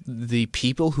is the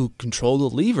people who control the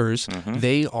levers.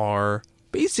 They are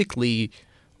basically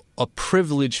a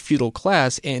privileged feudal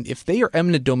class, and if they are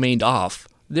eminent domained off,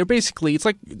 they're basically, it's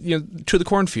like, to the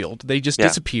cornfield. They just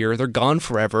disappear. They're gone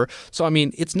forever. So,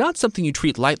 it's not something you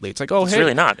treat lightly. It's like, it's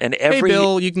really not. And hey,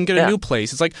 Bill, you can get a new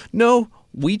place. It's like, no,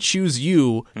 we choose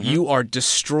you. You are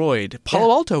destroyed.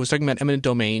 Palo Alto was talking about eminent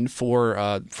domain for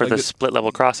the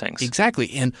split-level crossings.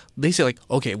 Exactly. And they say, like,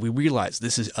 okay, we realize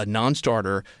this is a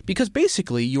non-starter because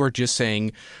basically you are just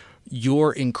saying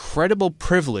your incredible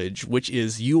privilege, which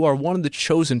is you are one of the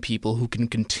chosen people who can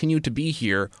continue to be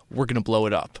here, we're going to blow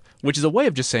it up, which is a way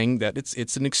of just saying that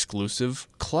it's an exclusive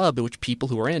club in which people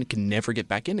who are in can never get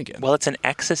back in again. Well, it's an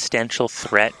existential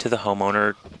threat to the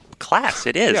homeowner class.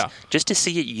 It is. Just to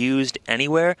see it used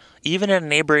anywhere, even in a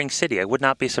neighboring city. I would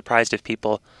not be surprised if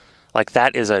people, like,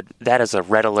 that is a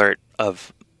red alert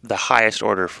of the highest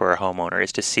order for a homeowner,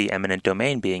 is to see eminent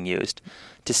domain being used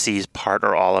to seize part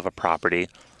or all of a property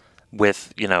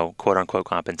with, quote-unquote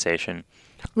compensation.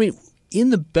 In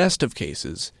the best of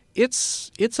cases,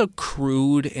 it's a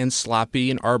crude and sloppy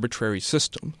and arbitrary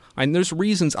system. And there's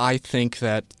reasons I think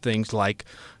that things like,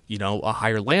 a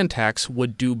higher land tax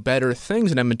would do better things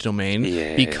in eminent domain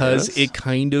because it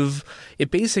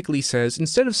basically says,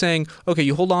 instead of saying, okay,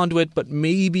 you hold on to it, but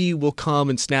maybe we'll come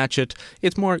and snatch it,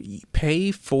 it's more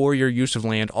pay for your use of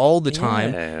land all the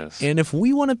time. Yes. And if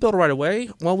we want to build right away,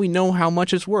 well, we know how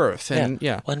much it's worth. And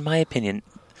Well, in my opinion,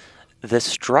 the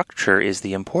structure is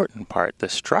the important part. The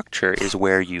structure is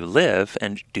where you live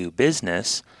and do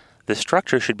business. The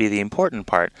structure should be the important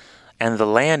part. And the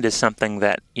land is something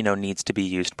that, needs to be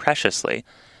used preciously.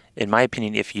 In my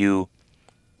opinion, if you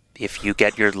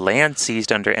get your land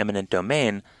seized under eminent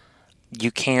domain, you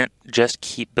can't just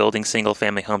keep building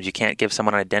single-family homes. You can't give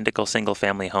someone an identical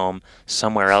single-family home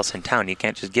somewhere else in town. You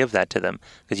can't just give that to them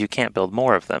because you can't build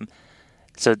more of them.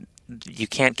 So you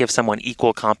can't give someone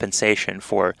equal compensation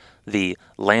for the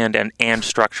land and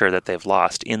structure that they've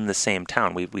lost in the same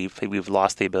town. We've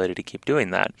lost the ability to keep doing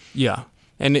that. Yeah.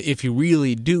 And if you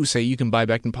really do say you can buy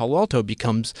back in Palo Alto, it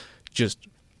becomes just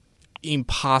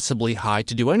impossibly high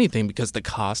to do anything because the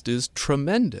cost is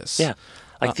tremendous. Yeah,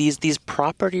 like these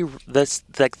property,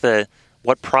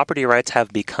 what property rights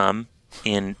have become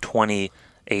in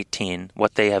 2018,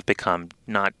 what they have become,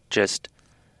 not just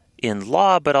in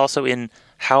law, but also in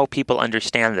how people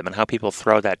understand them and how people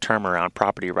throw that term around,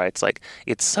 property rights. Like,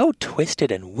 it's so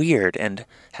twisted and weird and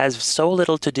has so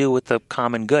little to do with the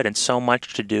common good and so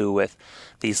much to do with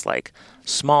these, like,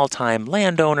 small-time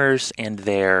landowners and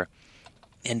their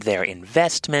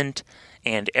investment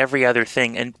and every other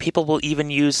thing. And people will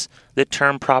even use the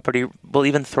term property, will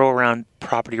even throw around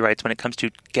property rights when it comes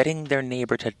to getting their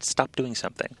neighbor to stop doing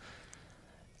something.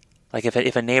 Like,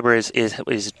 if a neighbor is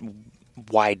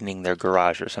widening their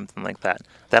garage or something like that.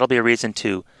 That'll be a reason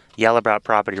to yell about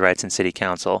property rights in city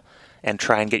council and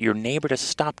try and get your neighbor to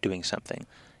stop doing something.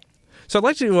 So I'd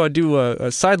like to do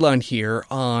a sideline here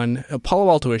on a Palo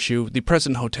Alto issue, the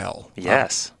President Hotel.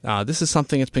 Yes. This is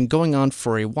something that's been going on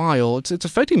for a while. It's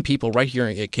affecting people right here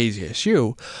at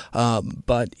KZSU,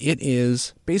 but it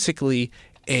is basically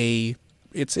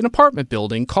it's an apartment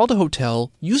building called a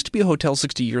hotel. Used to be a hotel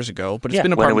 60 years ago, but it's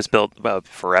been when it was built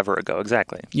forever ago,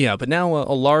 exactly. Yeah, but now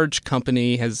a large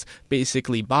company has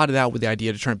basically bought it out with the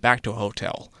idea to turn it back to a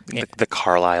hotel. The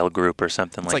Carlyle Group or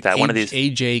something like that. One of these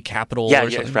AJ Capital. Yeah,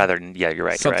 or something. You're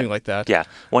right. Something like that. Yeah,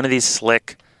 one of these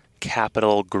slick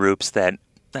capital groups that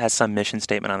has some mission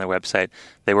statement on their website.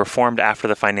 They were formed after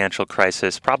the financial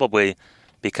crisis, probably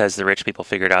because the rich people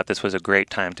figured out this was a great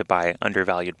time to buy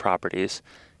undervalued properties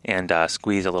and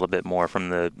squeeze a little bit more from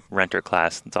the renter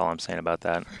class. That's all I'm saying about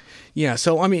that. Yeah,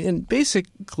 so, I mean, and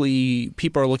basically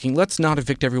people are looking, let's not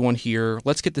evict everyone here.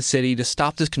 Let's get the city to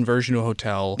stop this conversion to a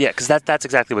hotel. Yeah, because that's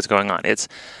exactly what's going on. It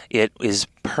is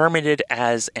permitted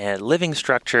as a living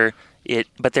structure,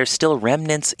 but there's still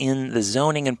remnants in the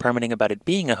zoning and permitting about it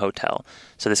being a hotel.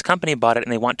 So this company bought it,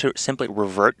 and they want to simply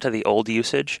revert to the old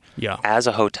usage as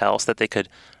a hotel so that they could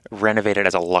renovate it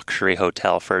as a luxury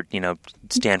hotel for,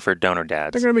 Stanford donor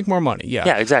dads. They're going to make more money, yeah.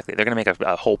 Yeah, exactly. They're going to make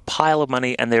a whole pile of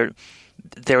money, and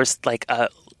there's like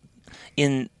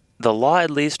in the law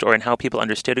at least, or in how people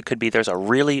understood it, there's a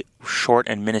really short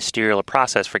and ministerial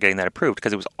process for getting that approved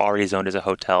because it was already zoned as a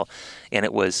hotel, and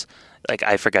it was like,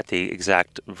 I forget the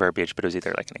exact verbiage, but it was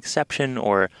either like an exception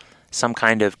or some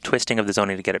kind of twisting of the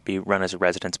zoning to get it be run as a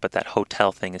residence, but that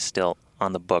hotel thing is still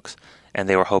on the books, and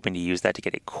they were hoping to use that to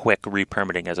get a quick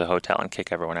re-permitting as a hotel and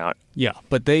kick everyone out. Yeah,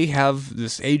 but they have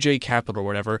this AJ Capital or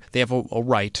whatever, they have a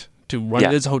right to run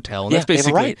it as a hotel. And that's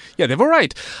basically, they have a right. Yeah, they have a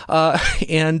right.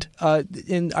 And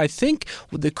I think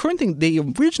the current thing, they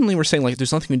originally were saying, like,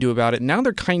 there's nothing to do about it. Now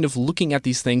they're kind of looking at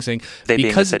these things saying,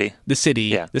 because the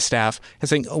city, the staff, is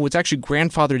saying, oh, it's actually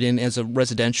grandfathered in as a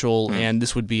residential, and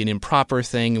this would be an improper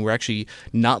thing, and we're actually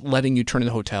not letting you turn in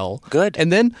the hotel. Good.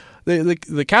 And then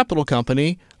the capital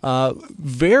company, in a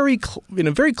very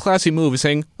classy move, is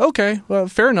saying, okay, well,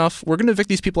 fair enough, we're going to evict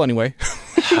these people anyway.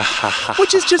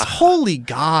 Which is just, holy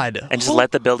God. And just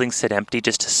let the building sit empty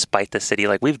just to spite the city.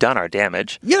 Like, we've done our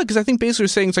damage. Yeah, because I think basically they're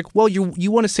saying, it's like, well,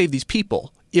 you want to save these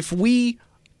people. If we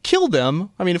kill them,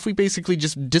 if we basically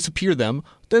just disappear them,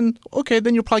 then okay,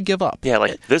 then you'll probably give up. Yeah,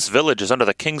 like, this village is under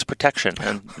the king's protection,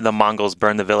 and the Mongols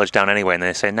burn the village down anyway, and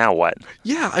they say, now what?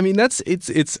 Yeah,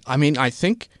 I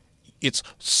think it's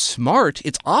smart.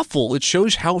 It's awful. It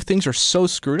shows how things are so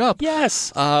screwed up.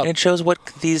 Yes. And it shows what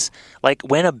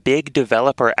when a big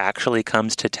developer actually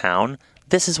comes to town,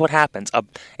 this is what happens.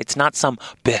 It's not some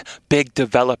big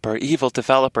developer, evil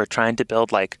developer trying to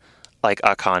build like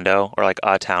a condo or like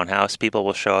a townhouse. People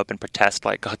will show up and protest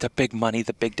like, oh, the big money,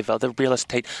 the big the real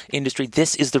estate industry.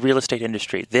 This is the real estate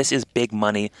industry. This is big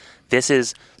money. This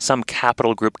is some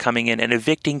capital group coming in and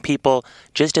evicting people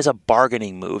just as a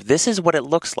bargaining move. This is what it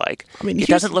looks like. It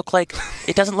doesn't look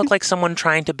like someone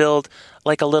trying to build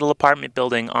like a little apartment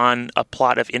building on a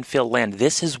plot of infill land.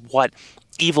 This is what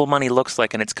evil money looks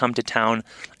like, and it's come to town,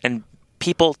 and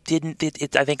people didn't.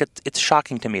 I think it's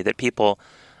shocking to me that people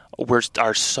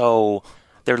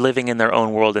they're living in their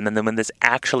own world, and then when this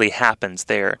actually happens,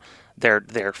 they're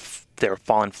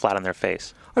falling flat on their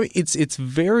face. It's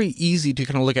very easy to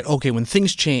kind of look at, okay, when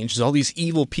things change, all these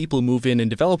evil people move in and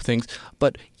develop things,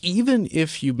 but even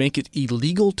if you make it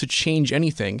illegal to change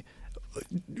anything,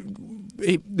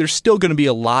 there's still going to be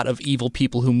a lot of evil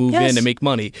people who move in and make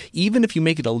money. Even if you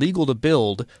make it illegal to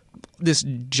build, this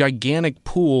gigantic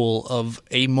pool of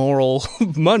amoral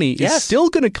money is still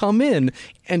going to come in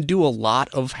and do a lot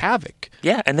of havoc.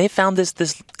 Yeah, and they found this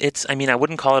I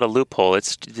wouldn't call it a loophole.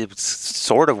 It's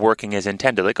sort of working as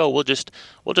intended. Like, oh, we'll just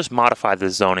modify the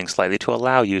zoning slightly to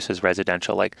allow use as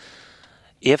residential. Like,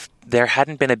 if there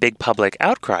hadn't been a big public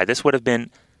outcry, this would have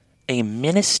been a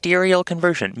ministerial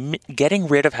conversion. Getting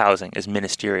rid of housing is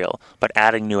ministerial, but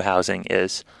adding new housing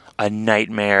is a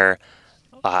nightmare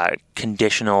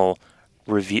conditional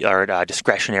review or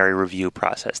discretionary review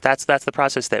process. That's the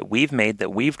process that we've made,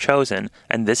 that we've chosen,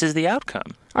 and this is the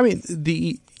outcome.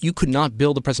 You could not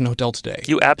build a President Hotel today.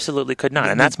 You absolutely could not,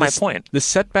 and that's my point. The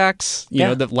setbacks,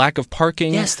 the lack of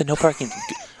parking. Yes, the no parking.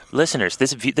 Listeners,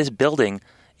 this building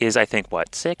is, I think,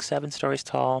 6-7 stories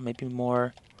tall, maybe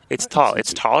more. It's tall.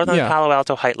 It's taller than the Palo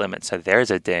Alto height limit, so there's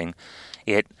a ding.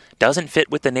 It doesn't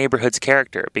fit with the neighborhood's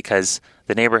character because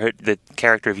the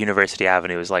character of University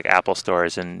Avenue is like Apple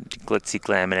stores and glitzy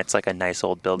glam, and it's like a nice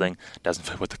old building. Doesn't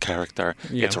fit with the character.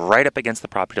 Yeah. It's right up against the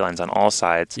property lines on all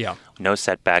sides. Yeah. No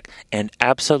setback, and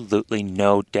absolutely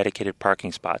no dedicated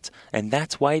parking spots. And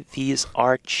that's why these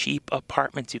are cheap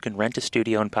apartments. You can rent a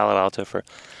studio in Palo Alto for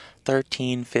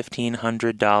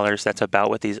 $1,500. That's about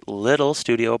what these little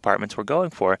studio apartments were going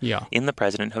for in the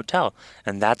President Hotel.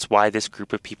 And that's why this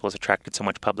group of people has attracted so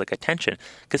much public attention,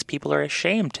 because people are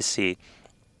ashamed to see,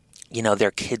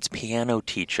 their kid's piano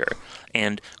teacher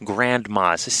and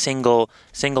grandmas, single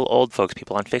old folks,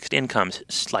 people on fixed incomes,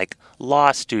 like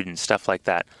law students, stuff like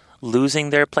that, losing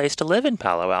their place to live in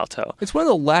Palo Alto. It's one of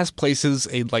the last places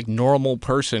a normal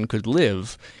person could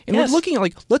live. And we're looking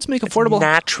at let's make affordable... It's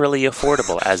naturally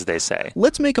affordable, as they say.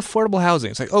 Let's make affordable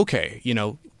housing. It's like, okay,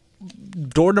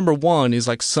 door number one is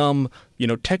some,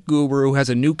 tech guru who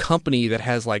has a new company that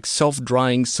has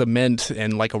self-drying cement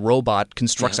and a robot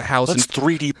constructs a house. Let's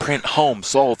 3D print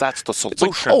homes. Oh, that's the solution.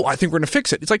 It's I think we're going to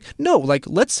fix it. It's no,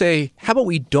 let's say, how about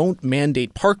we don't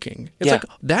mandate parking? It's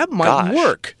that might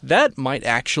work. That might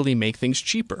actually make things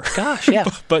cheaper. Gosh, yeah.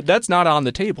 But that's not on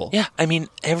the table. Yeah, I mean,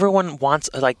 everyone wants,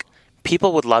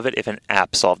 people would love it if an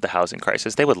app solved the housing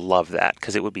crisis. They would love that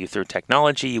because it would be through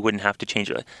technology. You wouldn't have to change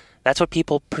it. That's what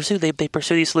people pursue. They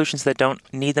pursue these solutions that don't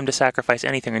need them to sacrifice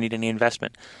anything or need any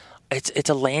investment. It's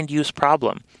a land use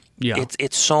problem. Yeah.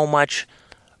 It's so much.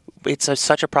 It's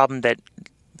such a problem that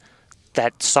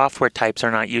software types are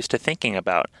not used to thinking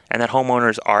about, and that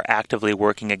homeowners are actively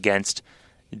working against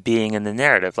being in the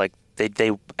narrative.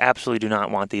 They absolutely do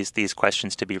not want these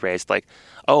questions to be raised.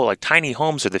 Tiny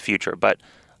homes are the future, but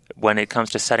when it comes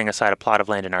to setting aside a plot of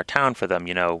land in our town for them,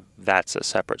 that's a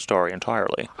separate story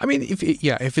entirely. I mean, if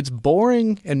it's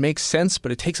boring and makes sense,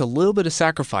 but it takes a little bit of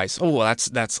sacrifice,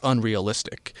 that's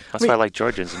unrealistic. That's why I like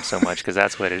Georgianism so much, because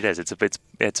that's what it is.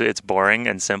 It's boring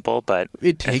and simple, but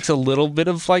it takes a little bit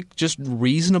of just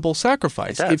reasonable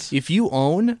sacrifice. If you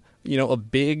own, a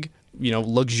big,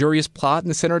 luxurious plot in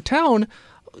the center of town,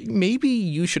 maybe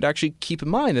you should actually keep in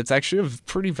mind it's actually a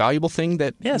pretty valuable thing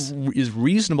that is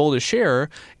reasonable to share.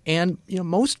 And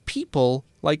most people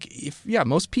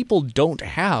most people don't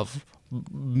have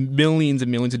millions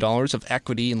and millions of dollars of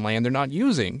equity in land they're not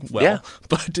using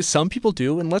but some people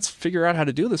do, and let's figure out how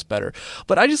to do this better.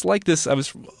 But I just like this. I was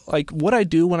what I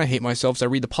do when I hate myself is I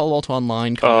read the Palo Alto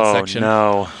Online comment section.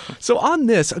 No. So on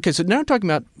this, okay, so now I'm talking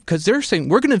about, because they're saying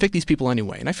we're going to evict these people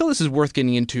anyway, and I feel this is worth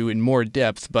getting into in more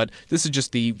depth, but this is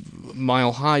just the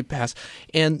mile high pass,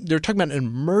 and they're talking about an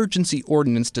emergency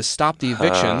ordinance to stop the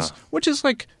evictions, which is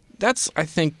that's, I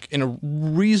think, a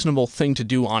reasonable thing to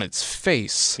do on its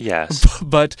face. Yes.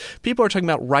 But people are talking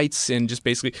about rights and just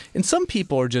basically, and some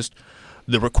people are just,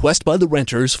 the request by the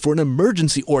renters for an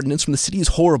emergency ordinance from the city is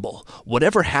horrible.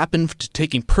 Whatever happened to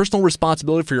taking personal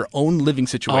responsibility for your own living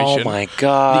situation? Oh, my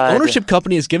God. The ownership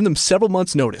company has given them several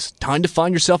months' notice. Time to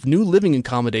find yourself new living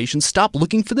accommodations. Stop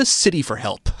looking for the city for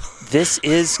help. This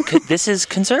is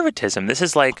conservatism. This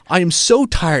is I am so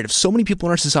tired of so many people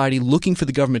in our society looking for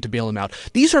the government to bail them out.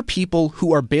 These are people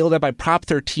who are bailed out by Prop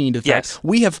 13 to the fact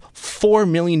we have $4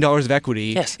 million of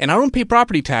equity, and I don't pay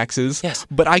property taxes,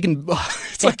 but I can...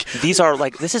 These are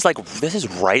this is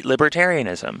right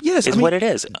libertarianism. Yes, what it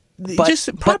is. But,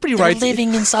 just property rights.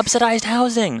 Living in subsidized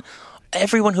housing.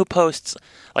 Everyone who posts,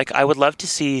 I would love to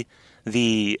see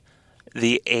the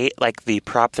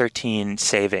Prop 13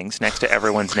 savings next to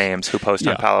everyone's names who post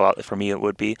on Palo Alto. For me, it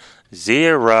would be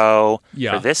 0.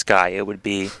 For this guy, it would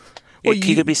be...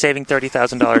 he could be saving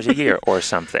 $30,000 a year or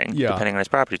something, depending on his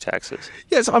property taxes.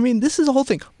 Yes, I mean, this is the whole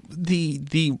thing.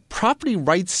 The property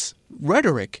rights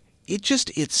rhetoric,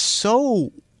 it's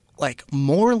so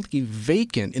morally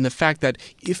vacant in the fact that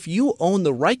if you own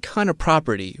the right kind of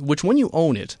property, which when you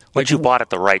own it... Which you bought at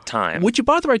the right time.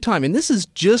 And this is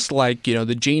just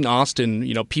the Jane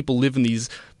Austen, people live in these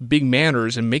big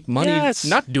manors and make money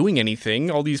not doing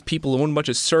anything. All these people own a bunch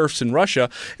of serfs in Russia.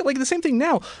 The same thing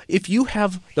now. If you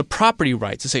have the property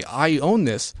rights to say, I own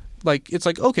this,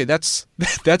 okay, that's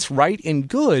right and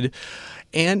good.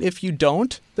 And if you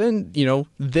don't, then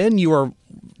you are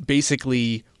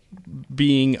basically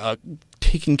being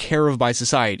taken care of by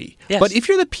society. Yes. But if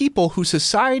you're the people who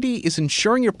society is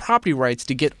ensuring your property rights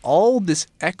to get all this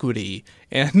equity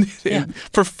and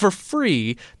for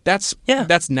free, that's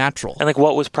natural. And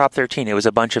what was Prop 13? It was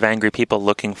a bunch of angry people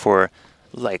looking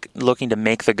to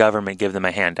make the government give them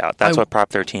a handout. That's what Prop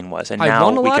 13 was. And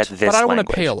now we get this but I don't language. Want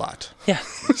to pay a lot. Yeah.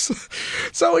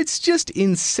 So it's just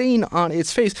insane on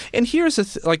its face. And here's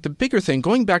the bigger thing,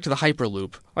 going back to the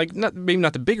Hyperloop, maybe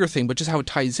not the bigger thing, but just how it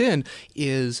ties in,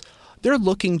 is they're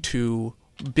looking to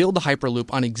build the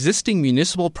Hyperloop on existing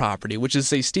municipal property, which is,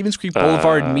 say, Stevens Creek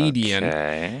Boulevard median.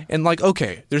 And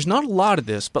okay, there's not a lot of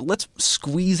this, but let's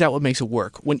squeeze out what makes it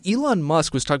work. When Elon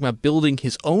Musk was talking about building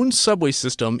his own subway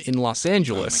system in Los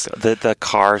Angeles. The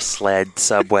car sled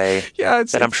subway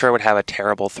that I'm sure would have a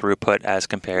terrible throughput as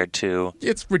compared to...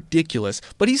 It's ridiculous.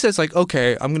 But he says,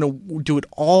 okay, I'm going to do it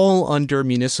all under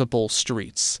municipal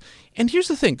streets. And here's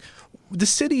the thing. The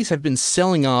cities have been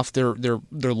selling off their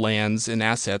lands and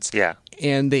assets. Yeah.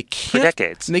 And they can't... For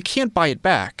decades. And they can't buy it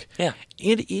back. Yeah.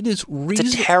 It is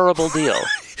reasonable. It's a terrible deal.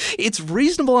 It's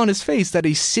reasonable on its face that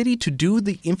a city, to do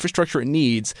the infrastructure it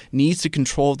needs to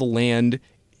control the land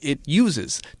it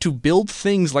uses. To build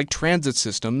things like transit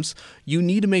systems, you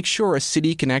need to make sure a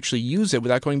city can actually use it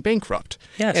without going bankrupt.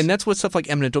 Yes. And that's what stuff like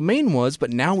eminent domain was,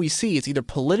 but now we see it's either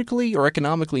politically or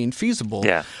economically infeasible.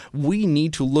 Yeah. We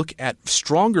need to look at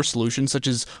stronger solutions, such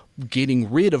as getting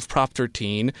rid of Prop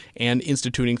 13 and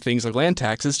instituting things like land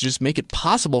taxes to just make it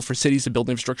possible for cities to build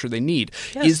the infrastructure they need.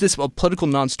 Yes. Is this a political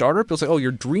non-starter? People say,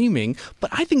 you're dreaming.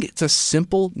 But I think it's a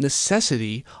simple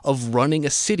necessity of running a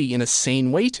city in a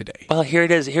sane way today. Well, here it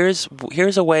is.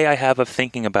 Here's a way I have of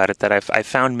thinking about it that I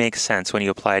found makes sense when you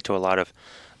apply it to a lot of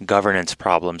governance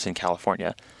problems in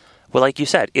California. Well, like you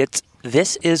said,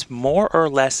 this is more or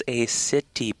less a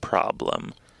city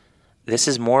problem. This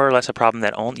is more or less a problem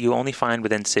that you only find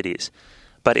within cities.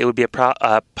 But it would be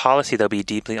a policy that would be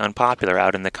deeply unpopular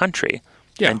out in the country.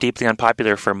 Yeah. And deeply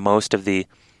unpopular for most of the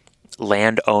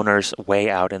landowners way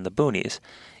out in the boonies.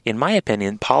 In my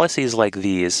opinion, policies like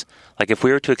these, like if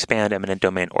we were to expand eminent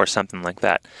domain or something like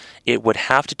that, it would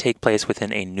have to take place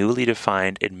within a newly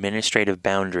defined administrative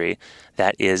boundary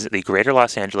that is the greater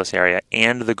Los Angeles area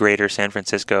and the greater San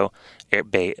Francisco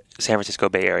Bay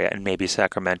Area, and maybe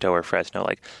Sacramento or Fresno.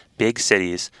 Like big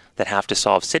cities that have to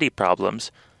solve city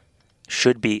problems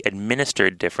should be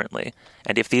administered differently.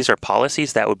 And if these are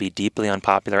policies that would be deeply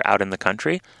unpopular out in the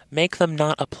country, make them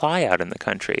not apply out in the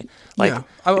country. Like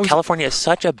California is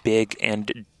such a big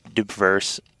and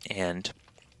diverse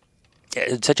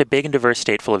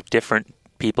state full of different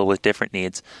people with different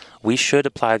needs. We should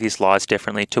apply these laws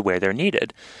differently to where they're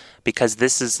needed, because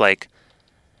this is like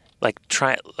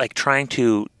trying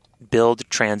to build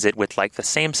transit with like the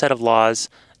same set of laws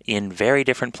in very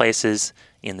different places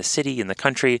in the city, in the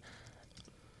country.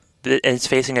 It's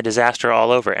facing a disaster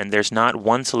all over, and there's not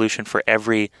one solution for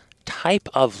every type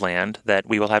of land that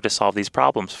we will have to solve these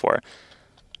problems for.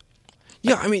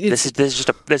 Yeah, I mean, this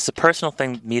is a personal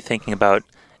thing. Me thinking about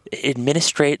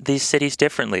administrate these cities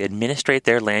differently, administrate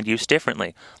their land use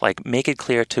differently. Like make it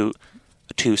clear to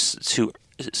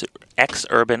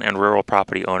ex-urban and rural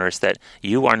property owners that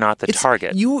you are not the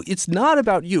target. It's not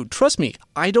about you. Trust me,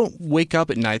 I don't wake up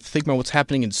at night thinking about what's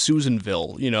happening in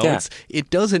Susanville. It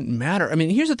doesn't matter. I mean,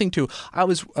 here's the thing too.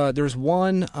 There was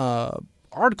one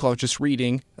article I was just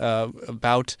reading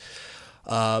about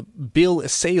Bill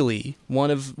Essayli, one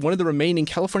of the remaining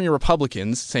California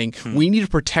Republicans, saying we need to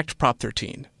protect Prop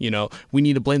 13. We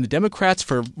need to blame the Democrats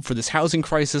for this housing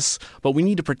crisis, but we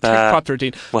need to protect Prop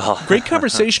 13. Well, great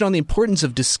conversation on the importance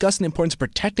of discussing the importance of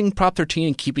protecting Prop 13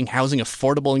 and keeping housing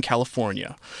affordable in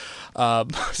California.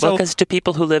 Because to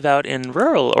people who live out in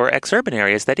rural or ex-urban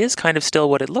areas, that is kind of still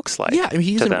what it looks like. Yeah, I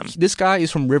mean, this guy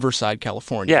is from Riverside,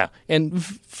 California. Yeah, and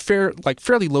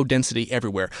fairly low density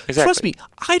everywhere. Exactly. Trust me,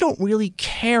 I don't really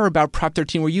care about Prop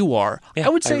 13 where you are. Yeah,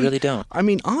 I really don't. I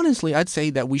mean, honestly, I'd say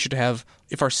that we should have.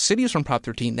 If our city is from Prop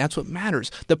 13, that's what matters.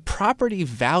 The property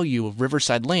value of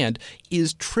Riverside land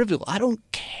is trivial. I don't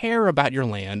care about your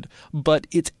land, but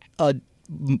it's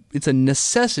a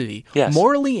necessity, yes.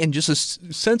 Morally, and just a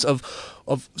sense of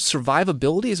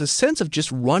survivability, is a sense of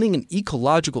just running an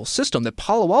ecological system that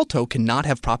Palo Alto cannot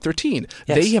have Prop 13.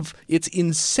 Yes. It's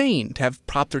insane to have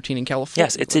Prop 13 in California.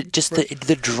 Yes, it's just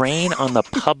the drain on the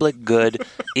public good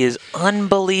is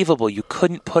unbelievable. You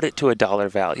couldn't put it to a dollar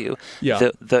value. Yeah.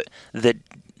 The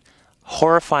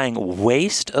horrifying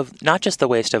waste of, not just the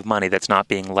waste of money that's not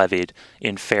being levied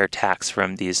in fair tax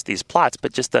from these plots,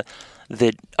 but just the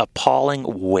appalling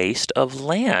waste of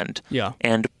land,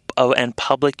 and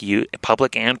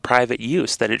public and private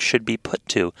use that it should be put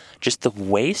to. Just the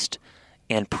waste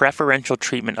and preferential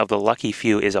treatment of the lucky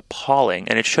few is appalling,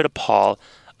 and it should appall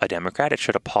a Democrat, it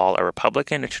should appall a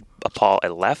Republican, it should appall a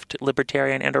left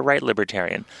libertarian and a right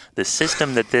libertarian. The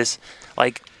system that this,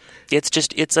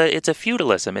 it's a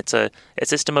feudalism. It's a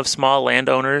system of small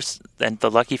landowners and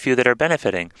the lucky few that are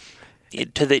benefiting,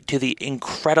 to the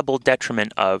incredible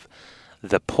detriment of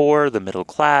the poor, the middle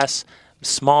class,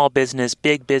 small business,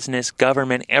 big business,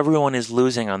 government, everyone is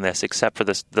losing on this except for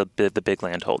the big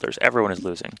landholders. Everyone is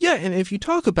losing. Yeah, and if you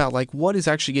talk about like what is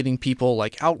actually getting people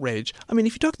like outraged, I mean,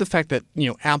 if you talk the fact that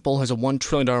Apple has a $1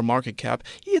 trillion market cap,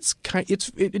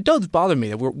 it does bother me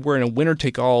that we're in a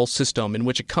winner-take-all system in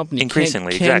which a company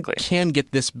can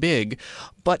get this big.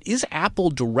 But is Apple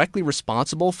directly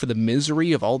responsible for the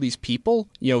misery of all these people,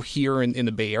 here in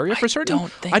the Bay Area for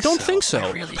certain? I don't think so.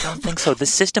 I really don't think so. The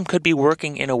system could be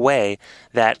working in a way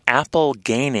that Apple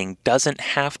gaining doesn't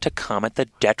have to come at the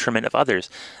detriment of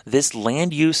others. This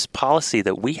land use policy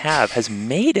that we have has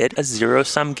made it a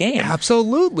zero-sum game.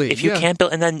 Absolutely. If you can't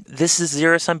build, and then this is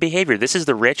zero-sum behavior. This is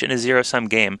the rich in a zero-sum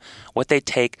game. What they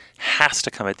take has to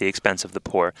come at the expense of the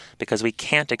poor because we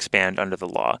can't expand under the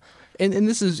law. And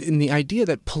this is in the idea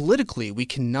that politically we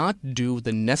cannot do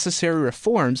the necessary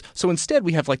reforms. So instead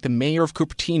we have like the mayor of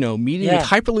Cupertino meeting with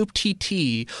Hyperloop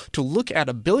TT to look at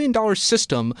 $1 billion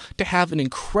system to have an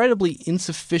incredibly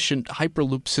insufficient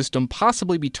Hyperloop system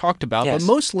possibly be talked about, but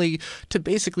mostly to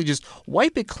basically just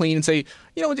wipe it clean and say,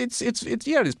 it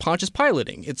is Pontius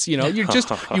piloting. It's, you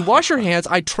wash your hands.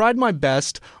 I tried my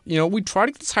best. We tried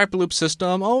to get this Hyperloop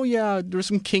system. Oh yeah, there's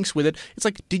some kinks with it. It's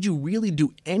like, did you really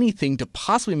do anything to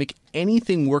possibly make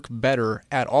anything work better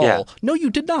at all? Yeah. No, you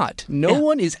did not. No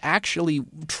one is actually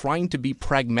trying to be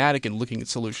pragmatic and looking at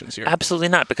solutions here. Absolutely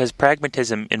not, because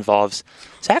pragmatism involves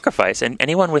sacrifice, and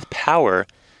anyone with power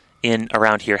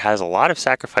around here has a lot of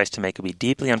sacrifice to make. It would be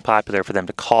deeply unpopular for them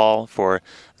to call for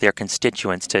their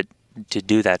constituents to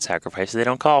do that sacrifice. They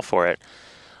don't call for it.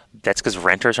 That's because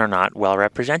renters are not well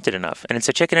represented enough. And it's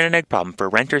a chicken and an egg problem. For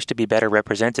renters to be better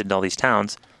represented in all these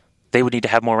towns, they would need to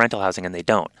have more rental housing, and they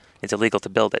don't. It's illegal to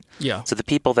build it. Yeah. So the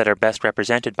people that are best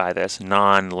represented by this,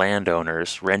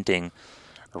 non-landowners renting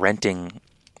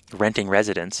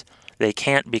residents, they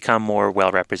can't become more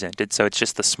well represented. So it's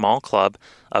just the small club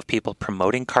of people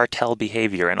promoting cartel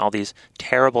behavior and all these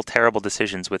terrible, terrible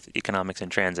decisions with economics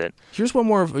and transit. Here's one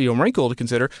more wrinkle to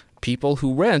consider. People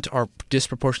who rent are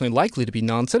disproportionately likely to be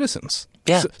non-citizens.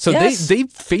 Yeah. So they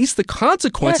face the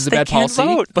consequences of bad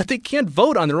policy, but they can't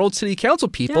vote on their old city council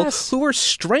people who are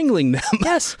strangling them.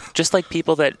 Yes. Just like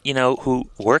people that, who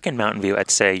work in Mountain View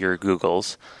at, say, your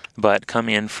Googles, but come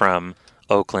in from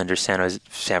Oakland or San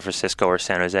Francisco or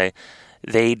San Jose,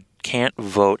 they can't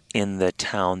vote in the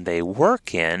town they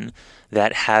work in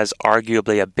that has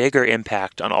arguably a bigger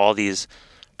impact on all these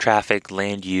traffic,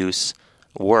 land use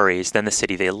worries than the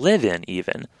city they live in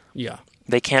even. Yeah.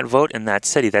 They can't vote in that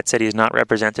city. That city is not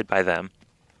represented by them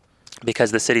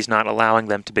because the city's not allowing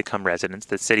them to become residents.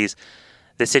 The city's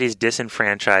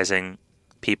disenfranchising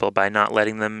people by not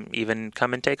letting them even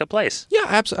come and take a place. Yeah,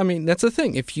 absolutely. I mean, that's the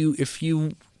thing. If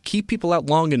you keep people out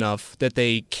long enough that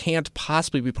they can't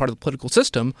possibly be part of the political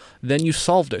system, then you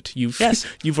solved it.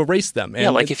 You've erased them.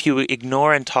 And if you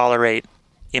ignore and tolerate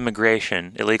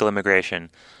immigration, illegal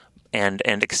immigration, and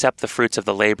accept the fruits of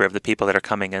the labor of the people that are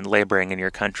coming and laboring in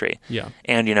your country. Yeah.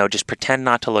 And, just pretend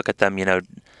not to look at them,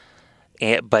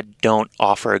 but don't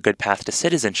offer a good path to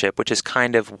citizenship, which is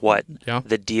kind of what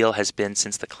the deal has been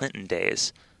since the Clinton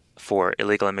days for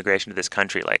illegal immigration to this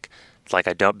country. It's like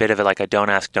a don't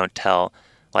ask, don't tell,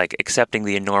 like accepting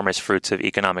the enormous fruits of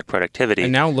economic productivity.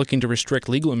 And now looking to restrict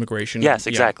legal immigration. Yes,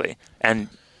 exactly.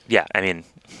 Yeah. And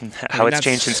it's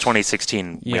changed since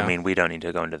 2016. Yeah. We don't need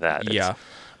to go into that.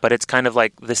 But it's kind of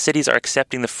like the cities are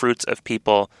accepting the fruits of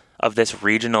people of this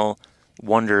regional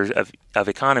wonders of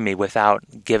economy without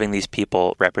giving these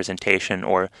people representation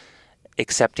or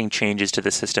accepting changes to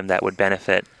the system that would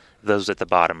benefit those at the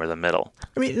bottom or the middle.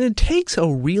 I mean, it takes a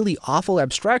really awful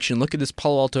abstraction. Look at this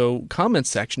Palo Alto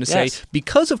comments section to say,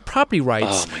 because of property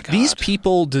rights, these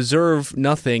people deserve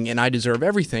nothing and I deserve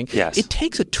everything. Yes. It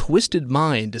takes a twisted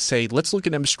mind to say, let's look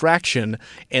at abstraction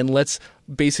and let's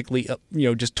basically,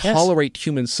 just tolerate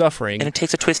human suffering. And it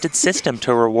takes a twisted system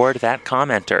to reward that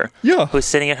commenter who's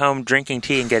sitting at home drinking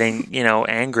tea and getting,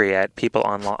 angry at people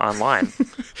online.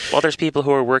 Well, there's people who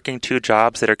are working 2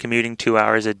 jobs that are commuting 2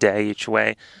 hours a day each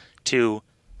way to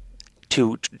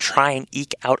try and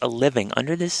eke out a living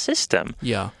under this system.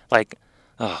 Yeah. Well,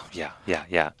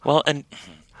 and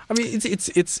I mean,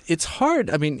 it's hard.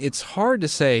 I mean, it's hard to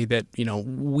say that,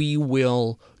 we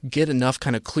will get enough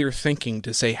kind of clear thinking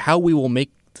to say how we will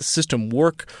make the system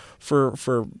work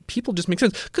for people just makes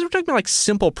sense. Because we're talking about like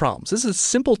simple problems. This is a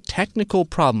simple technical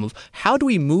problem of how do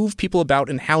we move people about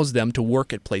and house them to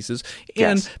work at places.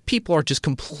 And people are just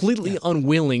completely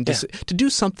unwilling to do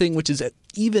something which is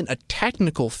even a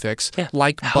technical fix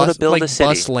like bus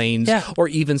lanes or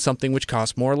even something which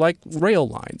costs more like rail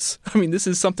lines. I mean, this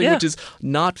is something which is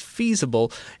not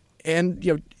feasible.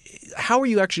 And, how are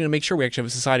you actually going to make sure we actually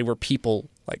have a society where people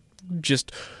like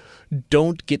just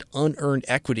don't get unearned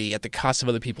equity at the cost of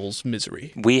other people's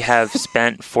misery. We have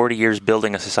spent 40 years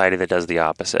building a society that does the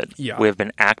opposite. Yeah. We have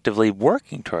been actively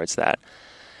working towards that.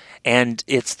 And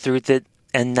it's through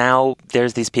and now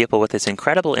there's these people with this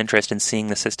incredible interest in seeing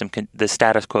the system, the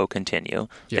status quo continue.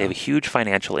 Yeah. They have a huge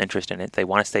financial interest in it. They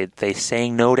want to stay,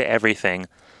 saying no to everything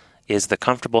is the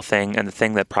comfortable thing and the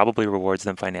thing that probably rewards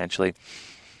them financially.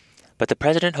 But the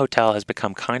President Hotel has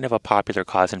become kind of a popular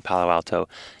cause in Palo Alto,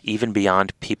 even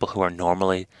beyond people who are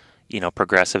normally,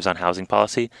 progressives on housing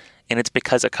policy. And it's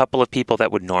because a couple of people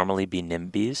that would normally be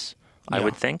NIMBYs, I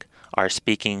would think, are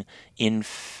speaking in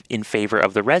favor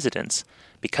of the residents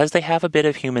because they have a bit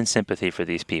of human sympathy for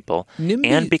these people,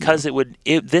 and because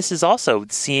this is also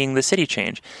seeing the city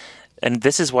change. And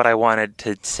this is what I wanted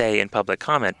to say in public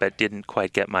comment, but didn't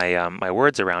quite get my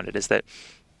words around it, is that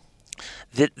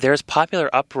there's popular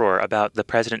uproar about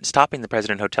stopping the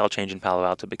President Hotel change in Palo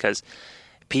Alto because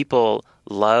people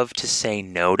love to say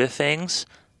no to things.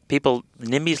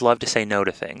 NIMBYs love to say no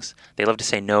to things. They love to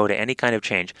say no to any kind of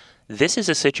change. This is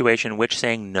a situation in which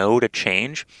saying no to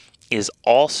change is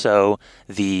also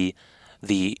the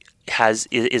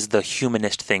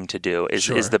humanist thing to do.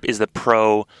 Is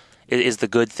the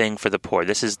good thing for the poor.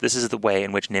 This is the way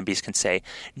in which NIMBYs can say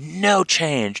no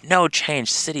change,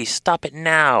 city, stop it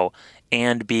now,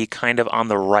 and be kind of on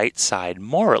the right side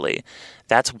morally.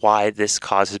 That's why this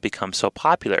cause has become so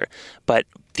popular. But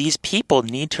these people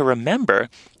need to remember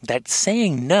that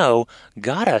saying no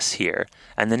got us here.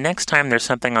 And the next time there's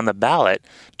something on the ballot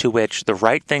to which the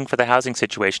right thing for the housing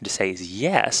situation to say is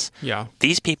yes,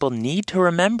 these people need to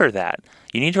remember that.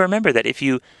 You need to remember that if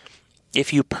you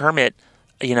permit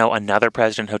another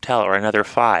President Hotel or another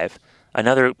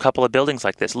another couple of buildings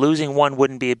like this, losing one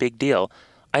wouldn't be a big deal.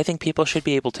 I think people should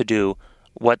be able to do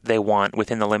what they want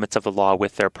within the limits of the law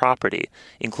with their property,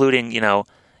 including,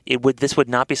 this would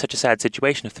not be such a sad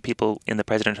situation if the people in the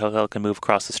President Hotel can move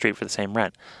across the street for the same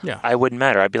rent. Yeah. I wouldn't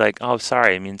matter. I'd be like, oh,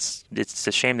 sorry. I mean, it's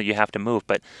a shame that you have to move,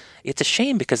 but it's a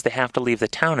shame because they have to leave the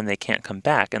town and they can't come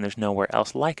back and there's nowhere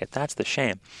else like it. That's the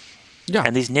shame. Yeah.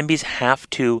 And these NIMBYs have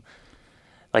to,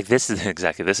 this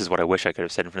is what I wish I could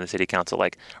have said in front of the city council.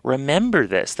 Remember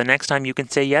this the next time you can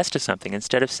say yes to something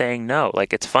instead of saying no.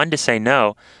 It's fun to say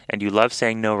no, and you love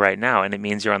saying no right now, and it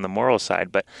means you're on the moral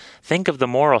side. But think of the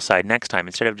moral side next time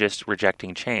instead of just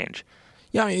rejecting change.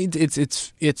 Yeah, it's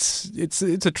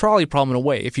a trolley problem in a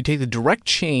way. If you take the direct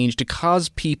change to cause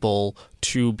people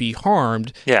to be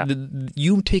harmed,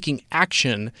 you taking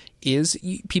action is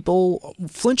people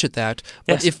flinch at that.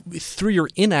 But if through your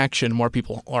inaction more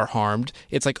people are harmed,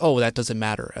 it's like, oh, that doesn't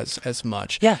matter as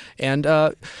much. Yeah, and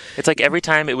it's like every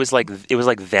time it was like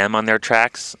them on the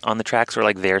tracks, or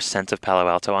like their sense of Palo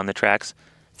Alto on the tracks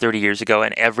 30 years ago,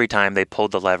 and every time they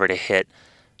pulled the lever to hit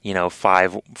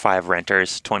five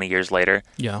renters 20 years later.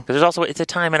 Yeah. Because it's a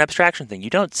time and abstraction thing.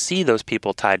 You don't see those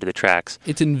people tied to the tracks.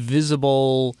 It's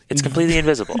invisible. It's completely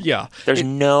invisible. Yeah. There's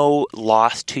no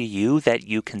loss to you that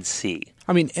you can see.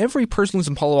 I mean, every person who's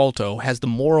in Palo Alto has the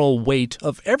moral weight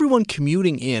of everyone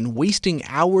commuting in, wasting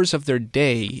hours of their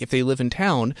day if they live in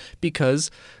town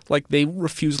because, they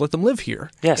refuse to let them live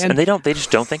here. Yes, and they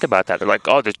just don't think about that. They're like,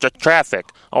 oh, there's just traffic.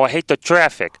 Oh, I hate the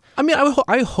traffic. I mean,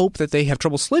 I hope that they have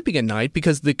trouble sleeping at night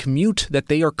because the commute that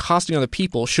they are costing other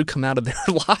people should come out of their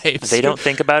lives. They don't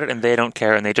think about it and they don't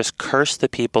care, and they just curse the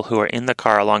people who are in the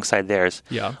car alongside theirs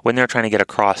when they're trying to get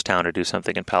across town or do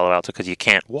something in Palo Alto because you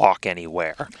can't walk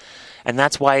anywhere. And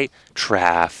that's why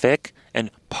traffic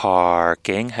and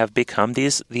parking have become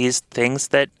these things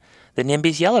that the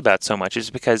NIMBYs yell about so much, is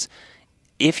because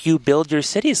if you build your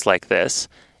cities like this,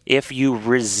 if you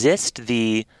resist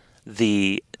the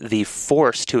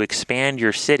force to expand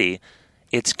your city,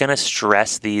 it's going to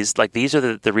stress these. These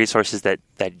are the resources that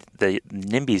the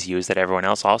NIMBYs use, that everyone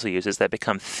else also uses, that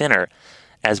become thinner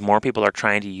as more people are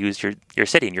trying to use your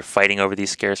city, and you're fighting over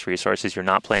these scarce resources. You're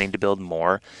not planning to build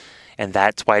more. And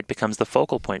that's why it becomes the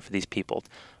focal point for these people.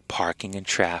 Parking and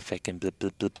traffic and blah, blah,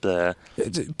 blah, blah.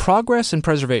 Progress and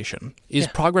preservation. Is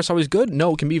progress always good?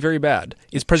 No, it can be very bad.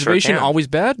 Is preservation always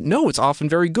bad? No, it's often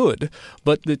very good.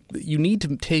 But you need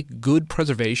to take good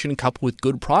preservation and couple with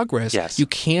good progress. Yes. You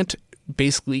can't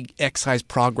basically excise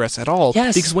progress at all.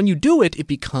 Yes. Because when you do it, it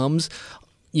becomes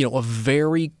a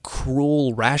very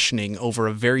cruel rationing over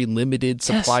a very limited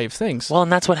supply of things. Well,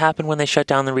 and that's what happened when they shut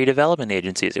down the redevelopment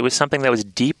agencies. It was something that was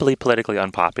deeply politically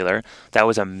unpopular. That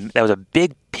was a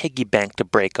big piggy bank to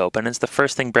break open. It's the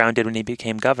first thing Brown did when he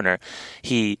became governor.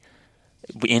 He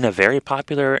in a very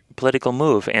popular political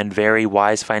move and very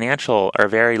wise financial or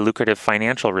very lucrative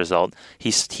financial result,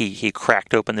 he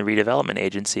cracked open the redevelopment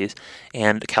agencies,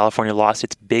 and California lost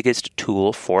its biggest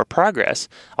tool for progress.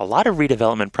 A lot of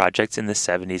redevelopment projects in the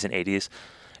 70s and 80s,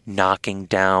 knocking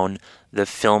down the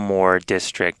Fillmore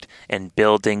district and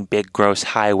building big gross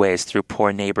highways through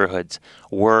poor neighborhoods,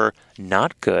 were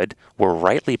not good, were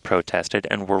rightly protested,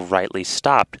 and were rightly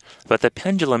stopped. But the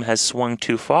pendulum has swung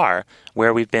too far,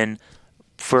 where we've been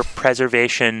for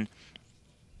preservation,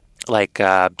 like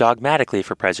dogmatically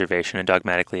for preservation and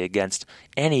dogmatically against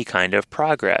any kind of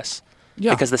progress.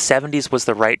 Yeah. Because the 70s was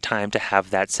the right time to have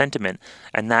that sentiment,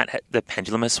 and that the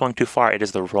pendulum has swung too far. It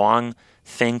is the wrong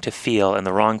thing to feel and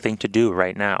the wrong thing to do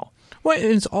right now. Well,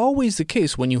 and it's always the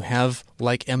case when you have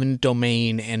like eminent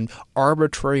domain and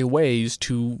arbitrary ways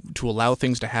to allow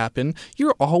things to happen,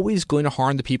 you're always going to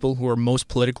harm the people who are most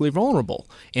politically vulnerable.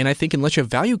 And I think unless you have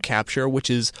value capture,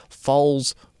 which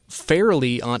falls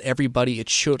fairly on everybody it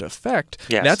should affect,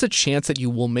 that's a chance that you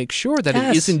will make sure that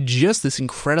it isn't just this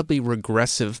incredibly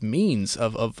regressive means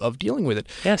of dealing with it.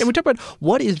 Yes. And we talk about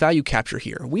what is value capture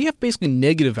here. We have basically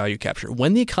negative value capture.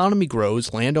 When the economy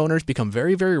grows, landowners become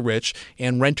very, very rich,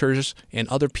 and renters and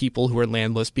other people who are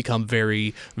landless become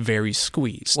very, very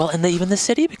squeezed. Well, and even the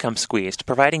city becomes squeezed.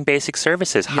 Providing basic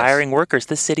services, hiring workers,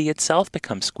 the city itself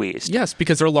becomes squeezed. Yes,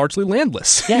 because they're largely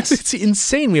landless. Yes. It's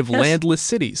insane. We have landless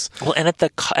cities. Well, and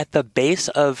at the base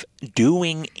of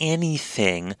doing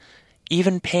anything,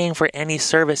 even paying for any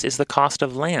service, is the cost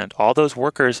of land. All those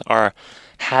workers are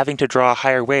having to draw a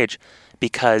higher wage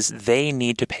because they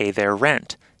need to pay their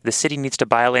rent. The city needs to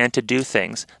buy land to do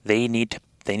things. They need to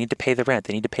pay the rent.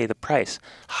 They need to pay the price.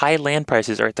 High land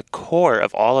prices are at the core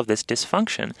of all of this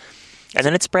dysfunction. And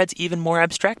then it spreads even more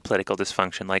abstract political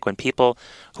dysfunction, like when people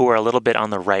who are a little bit on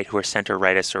the right, who are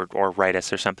center-rightists or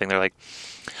rightists or something, they're like,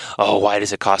 oh, why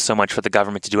does it cost so much for the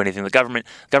government to do anything? The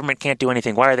government can't do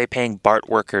anything. Why are they paying BART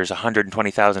workers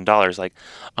 $120,000? Like,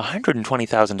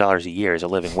 $120,000 a year is a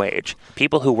living wage.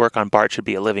 People who work on BART should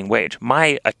be a living wage.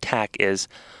 My attack is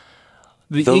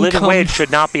the living wage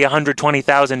should not be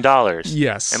 $120,000.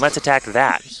 Yes. And let's attack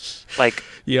that. Like,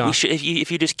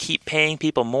 if you just keep paying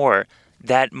people more,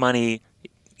 that money,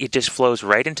 it just flows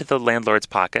right into the landlord's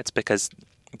pockets because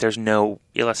there's no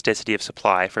elasticity of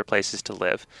supply for places to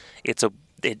live.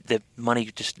 The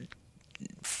money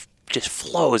just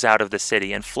flows out of the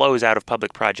city and flows out of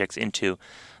public projects into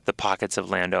the pockets of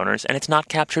landowners, and it's not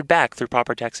captured back through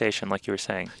proper taxation, like you were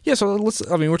saying. Yeah, so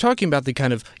we're talking about the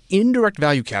kind of indirect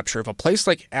value capture. If a place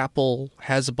like Apple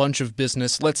has a bunch of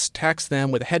business, let's tax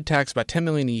them with a head tax about $10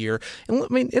 million a year. And I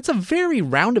mean, it's a very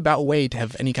roundabout way to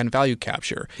have any kind of value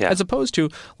capture, as opposed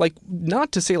to, like,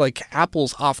 not to say like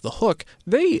Apple's off the hook.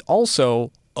 They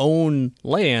also own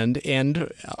land, and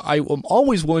I am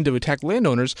always willing to attack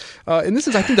landowners. And this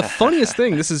is, I think, the funniest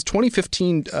thing. This is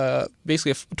 2015,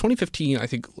 basically a 2015, I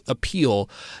think, appeal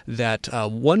that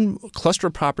one cluster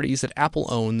of properties that Apple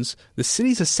owns, the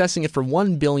city's assessing it for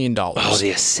 $1 billion. Oh,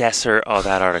 the assessor. Oh,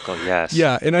 that article, yes.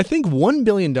 Yeah, and I think $1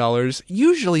 billion,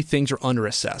 usually things are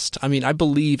underassessed. I mean, I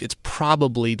believe it's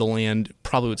probably the land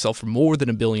probably would sell for more than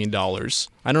 $1 billion.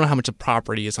 I don't know how much the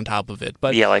property is on top of it,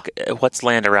 but yeah, like what's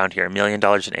land around here? $1 million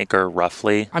an acre,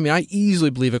 roughly. I mean, I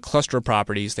easily believe a cluster of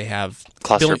properties they have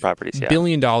 $1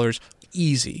 billion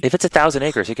easy. If it's 1,000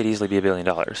 acres, it could easily be $1 billion.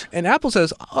 And Apple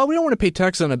says, "Oh, we don't want to pay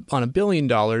tax on $1 billion.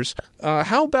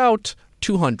 How about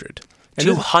 200?"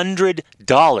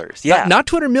 $200. Yeah, not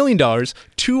 $200 million.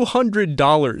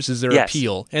 $200 is their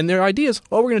appeal, and their idea is,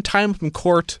 "Oh, we're going to tie them up in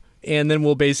court." And then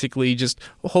we'll basically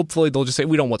hopefully they'll just say,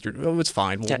 we don't want it's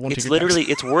fine. It's literally,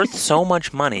 it's worth so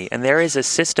much money. And there is a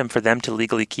system for them to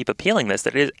legally keep appealing this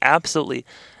that is absolutely,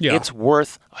 it's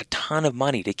worth a ton of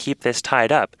money to keep this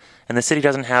tied up. And the city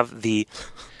doesn't have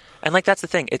and like, that's the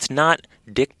thing. It's not,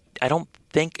 I don't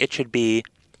think it should be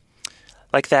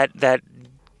like that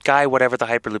guy, whatever the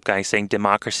Hyperloop guy is saying,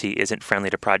 democracy isn't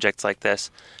friendly to projects like this.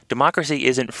 Democracy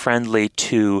isn't friendly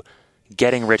to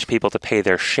getting rich people to pay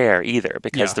their share either,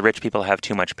 because the rich people have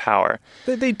too much power.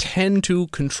 They tend to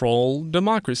control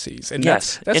democracies, and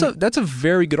that's a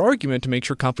very good argument to make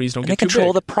sure companies don't get too big. They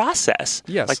control the process.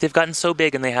 Yes, like they've gotten so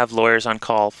big, and they have lawyers on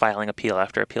call filing appeal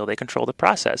after appeal. They control the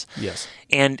process. Yes,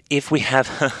 and if we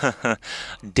have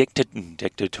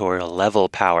dictatorial level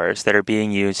powers that are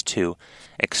being used to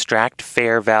extract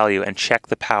fair value and check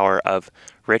the power of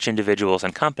rich individuals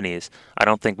and companies, I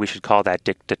don't think we should call that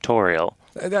dictatorial.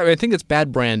 I think it's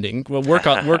bad branding. We'll work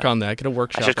on that. Get a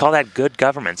workshop. I should call that good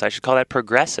governance. I should call that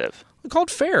progressive. Call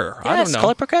it fair. Yes, I don't know. Call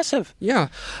it progressive. Yeah.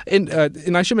 And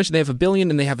I should mention they have $1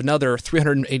 billion and they have another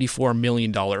 $384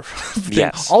 million thing.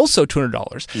 Yes. Also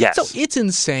 $200. Yes. So it's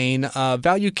insane.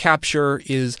 Value capture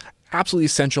is absolutely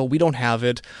essential. We don't have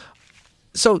it.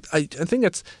 So I think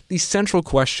that's the central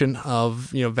question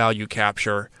of value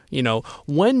capture.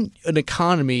 When an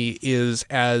economy is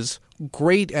as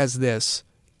great as this,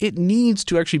 it needs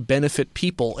to actually benefit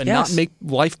people and not make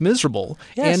life miserable.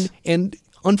 Yes. And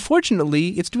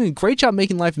unfortunately, it's doing a great job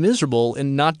making life miserable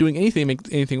and not doing anything to make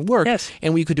anything work. Yes.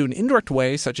 And we could do it in an indirect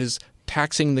way, such as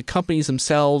taxing the companies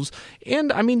themselves.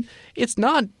 And I mean, it's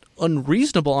not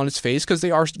unreasonable on its face because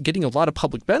they are getting a lot of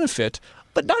public benefit,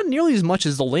 but not nearly as much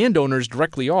as the landowners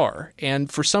directly are.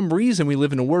 And for some reason, we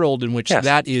live in a world in which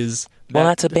that is... Well,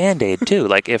 that's a Band-Aid, too.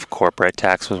 Like, if corporate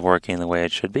tax was working the way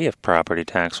it should be, if property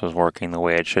tax was working the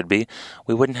way it should be,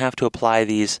 we wouldn't have to apply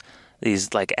these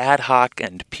like ad hoc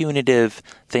and punitive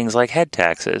things like head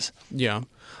taxes. Yeah.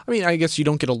 I mean, I guess you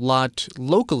don't get a lot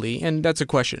locally, and that's a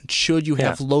question. Should you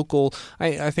have local...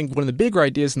 I think one of the bigger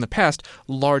ideas in the past,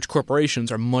 large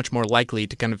corporations are much more likely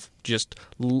to kind of just,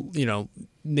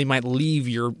 they might leave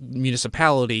your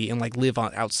municipality and like live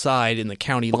outside in the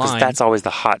county line. Because that's always the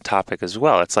hot topic as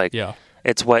well. It's like,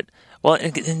 it's what... Well,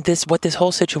 and what this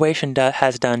whole situation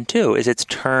has done, too, is it's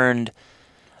turned...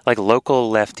 Like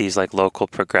local lefties, like local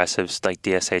progressives, like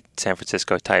DSA San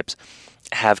Francisco types,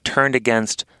 have turned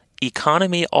against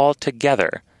economy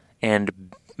altogether, and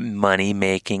money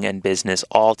making and business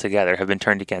altogether have been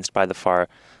turned against by the far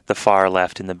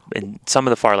left in some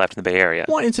of the far left in the Bay Area.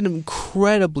 Well, it's an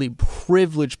incredibly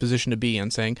privileged position to be in,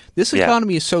 saying this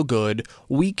economy is so good,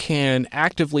 we can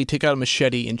actively take out a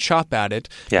machete and chop at it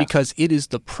because it is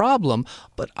the problem.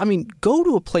 But I mean, go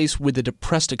to a place with a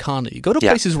depressed economy. Go to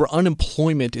places where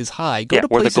unemployment is high. Go to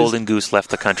where places... the golden goose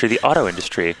left the country, the auto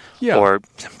industry, or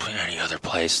any other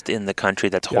place in the country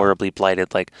that's horribly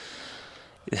blighted, like.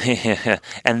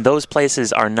 And those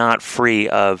places are not free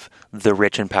of the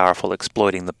rich and powerful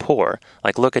exploiting the poor.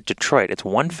 Like, look at Detroit. It's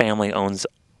one family owns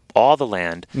all the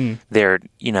land. They're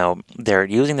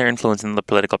using their influence in the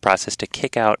political process to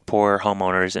kick out poor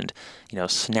homeowners and,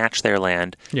 snatch their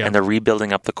land. And they're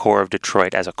rebuilding up the core of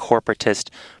Detroit as a corporatist,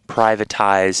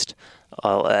 privatized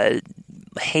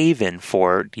haven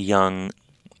for young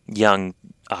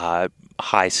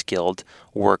high-skilled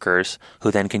workers who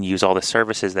then can use all the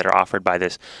services that are offered by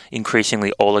this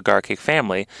increasingly oligarchic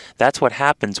family. That's what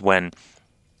happens when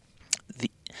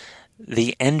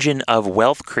the engine of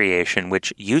wealth creation,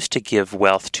 which used to give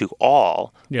wealth to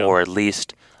all, or at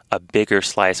least a bigger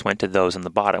slice went to those in the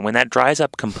bottom. When that dries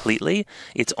up completely,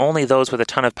 it's only those with a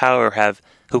ton of power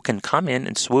who can come in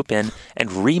and swoop in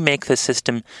and remake the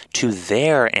system to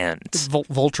their ends.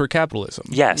 Vulture capitalism.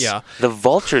 Yes. Yeah. The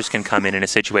vultures can come in a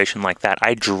situation like that.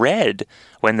 I dread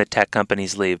when the tech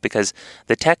companies leave, because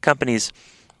the tech companies,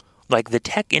 like the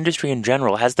tech industry in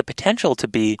general, has the potential to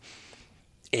be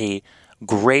a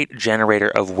great generator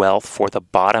of wealth for the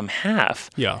bottom half.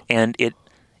 Yeah. And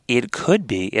it could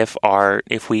be if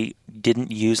we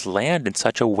didn't use land in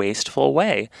such a wasteful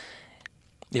way.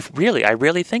 I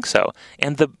really think so.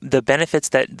 And the benefits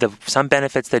some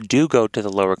benefits that do go to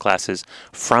the lower classes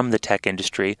from the tech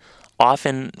industry,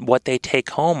 often what they take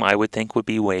home, I would think, would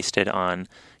be wasted on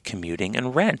commuting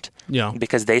and rent. Yeah.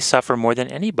 Because they suffer more than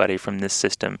anybody from this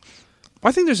system.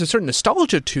 I think there's a certain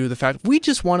nostalgia to the fact we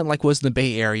just wanted like was in the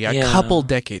Bay Area a couple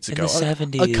decades ago. In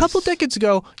the 70s. A couple decades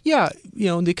ago,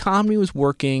 the economy was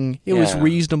working. It was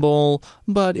reasonable,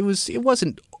 but it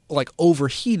wasn't like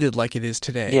overheated like it is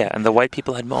today. Yeah, and the white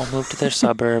people had all moved to their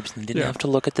suburbs and didn't have to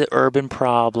look at the urban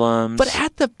problems. But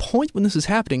at the point when this is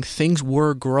happening, things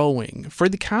were growing. For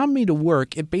the economy to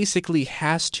work, it basically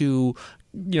has to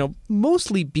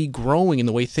mostly be growing in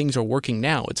the way things are working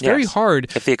now. It's very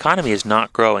hard. If the economy is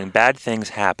not growing, bad things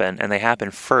happen, and they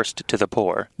happen first to the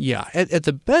poor. Yeah. At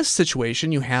the best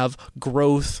situation, you have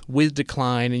growth with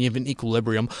decline, and you have an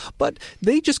equilibrium. But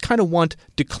they just kind of want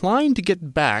decline to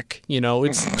get back. It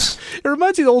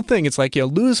reminds me of the old thing. It's like,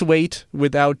 lose weight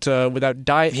without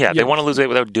diet. Yeah, they want to lose weight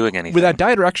without doing anything. Without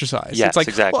diet or exercise. Yes, it's like,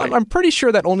 exactly. Well, I'm pretty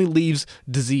sure that only leaves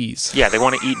disease. Yeah, they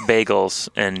want to eat bagels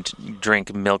and drink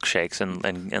milkshakes and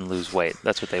lose weight.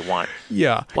 That's what they want.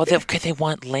 Yeah. Well, they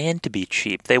want land to be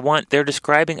cheap. They're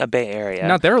describing a Bay Area.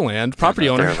 Not their land, property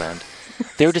owner. Their land.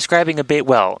 They're describing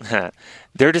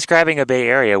they're describing a Bay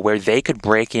Area where they could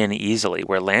break in easily,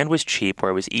 where land was cheap, where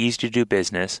it was easy to do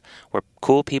business, where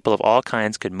cool people of all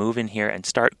kinds could move in here and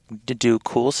start to do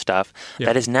cool stuff.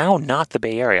 That is now not the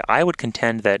Bay Area. I would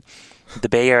contend that the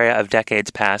Bay Area of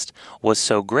decades past was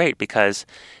so great because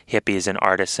hippies and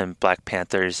artists and Black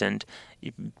Panthers and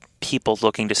people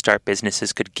looking to start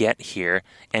businesses could get here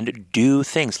and do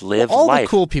things, live all life. The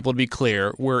cool people, to be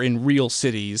clear, were in real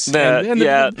cities.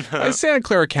 Santa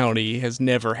Clara County has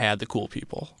never had the cool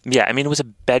people. Yeah, I mean, it was a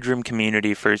bedroom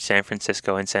community for San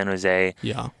Francisco and San Jose.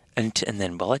 Yeah. And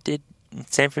then, well, it did.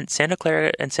 Santa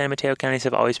Clara and San Mateo counties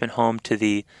have always been home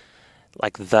to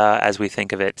as we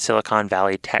think of it, Silicon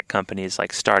Valley tech companies,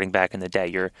 like starting back in the day.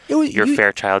 Your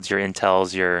Fairchilds, your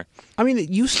Intels, your... I mean, it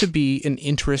used to be an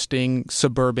interesting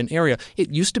suburban area. It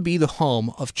used to be the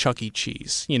home of Chuck E.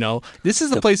 Cheese. You know, this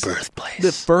is the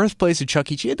birthplace of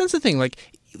Chuck E. Cheese. That's the thing. Like,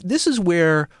 this is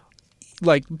where,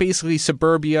 like, basically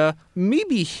suburbia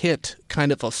maybe hit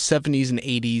kind of a 70s and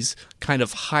 80s kind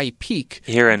of high peak.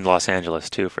 Here in Los Angeles,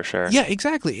 too, for sure. Yeah,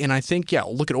 exactly. And I think,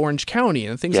 look at Orange County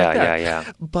and things like that.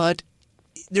 Yeah. But...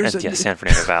 San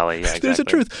Fernando Valley, yeah, exactly. There's a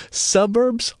truth.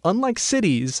 Suburbs, unlike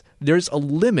cities, there's a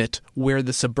limit where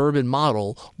the suburban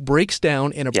model breaks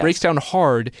down, and it breaks down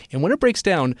hard. And when it breaks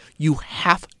down, you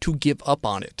have to give up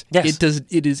on it. Yes.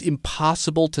 It is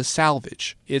impossible to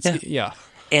salvage.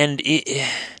 And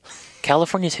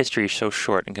California's history is so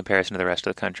short in comparison to the rest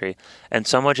of the country, and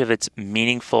so much of the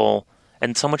meaningful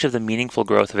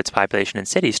growth of its population in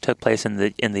cities took place in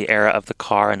the era of the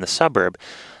car and the suburb.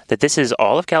 That this is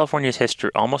all of California's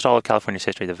history, almost all of California's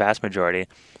history, the vast majority.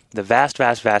 The vast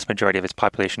majority of its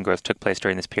population growth took place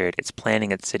during this period. Its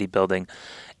planning, its city building,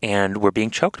 and we're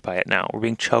being choked by it now. We're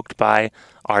being choked by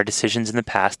our decisions in the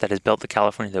past that has built the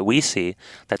California that we see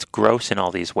that's gross in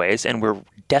all these ways, and we're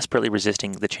desperately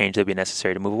resisting the change that would be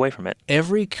necessary to move away from it.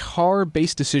 Every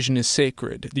car-based decision is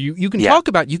sacred. You can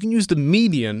you can use the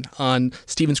median on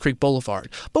Stevens Creek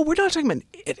Boulevard, but we're not talking about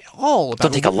at all about...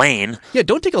 Don't take a lane. Yeah,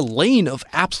 don't take a lane of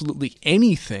absolutely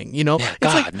anything, you know?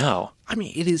 Yeah, no. I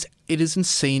mean, it is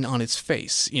insane on its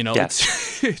face, you know?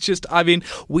 Yes. It's just, I mean,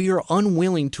 we are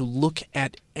unwilling to look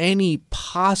at any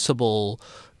possible,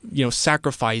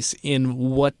 sacrifice in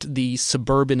what the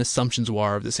suburban assumptions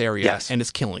are of this area, and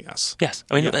it's killing us. Yes.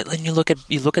 I mean, you look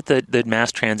at the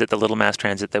mass transit, the little mass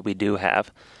transit that we do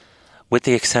have, with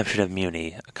the exception of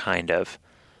Muni, kind of.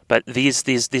 But these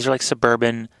are like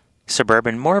suburban,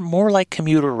 more like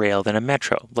commuter rail than a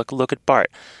metro. Look at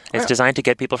BART. It's designed to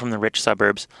get people from the rich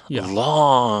suburbs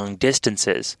long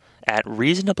distances at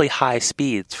reasonably high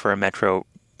speeds for a metro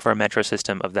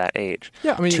system of that age.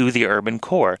 Yeah, I mean, to the urban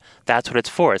core. That's what it's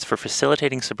for. It's for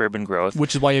facilitating suburban growth.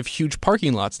 Which is why you have huge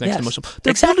parking lots next to most of them.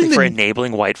 Exactly, for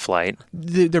enabling white flight.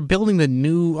 They're building the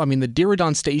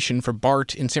Diridon station for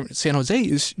BART in San Jose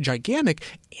is gigantic,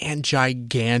 and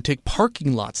gigantic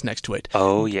parking lots next to it.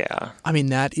 Oh, yeah. I mean,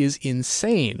 that is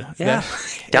insane. Yeah.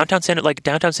 Downtown San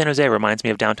Jose reminds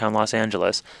me of downtown Los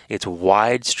Angeles. It's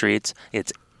wide streets,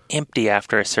 it's empty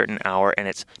after a certain hour, and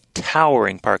it's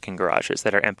towering parking garages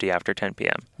that are empty after 10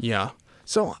 p.m. Yeah.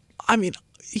 So, I mean,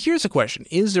 here's a question.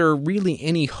 Is there really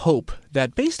any hope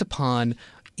that based upon,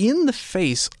 in the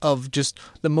face of just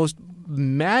the most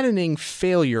maddening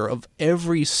failure of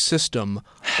every system,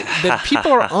 that people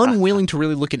are unwilling to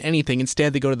really look at anything.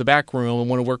 Instead, they go to the back room and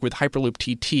want to work with Hyperloop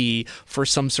TT for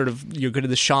some sort of, go to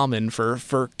the shaman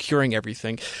for curing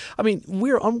everything. I mean,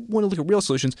 we want to look at real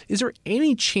solutions. Is there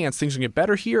any chance things will get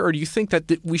better here, or do you think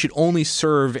that we should only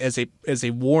serve as a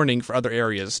warning for other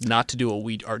areas not to do what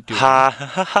we are doing?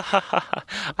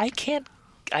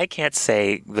 I can't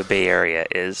say the Bay Area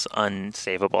is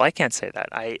unsavable. I can't say that.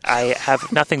 I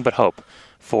have nothing but hope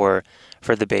for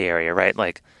the Bay Area, right?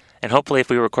 Like, and hopefully if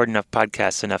we record enough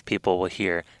podcasts, enough people will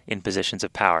hear in positions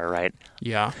of power, right?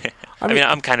 Yeah. I mean,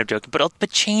 I'm kind of joking, but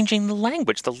changing the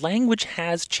language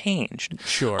has changed.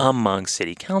 Sure. Among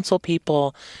city council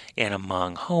people and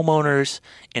among homeowners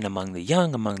and among the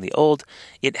young, among the old.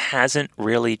 It hasn't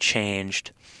really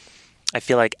changed, I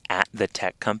feel like, at the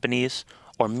tech companies,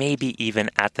 or maybe even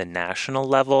at the national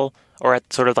level, or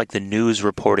at sort of like the news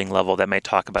reporting level that might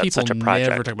talk about such a project.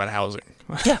 People never talk about housing.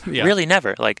 Yeah, really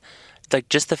never. Like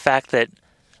just the fact that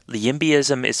the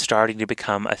YIMBYism is starting to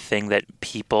become a thing that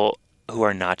people who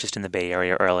are not just in the Bay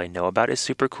Area or LA know about is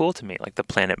super cool to me. Like the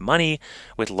Planet Money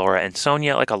with Laura and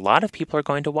Sonia, like a lot of people are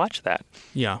going to watch that.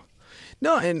 Yeah.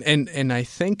 No, and I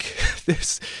think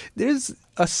there's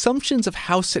assumptions of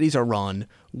how cities are run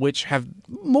which have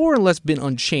more or less been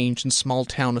unchanged in small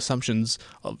town assumptions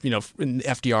of, in the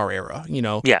FDR era,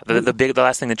 Yeah, the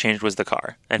last thing that changed was the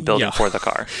car and building for the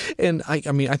car. And I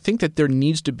think that there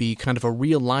needs to be kind of a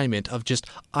realignment of just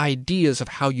ideas of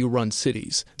how you run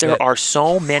cities. There are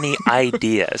so many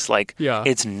ideas.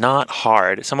 It's not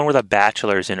hard. Someone with a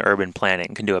bachelor's in urban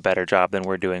planning can do a better job than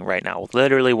we're doing right now.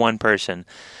 Literally one person.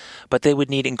 but they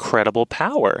would need incredible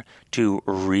power to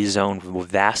rezone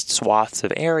vast swaths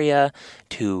of area,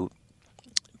 to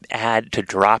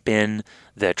drop in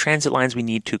the transit lines we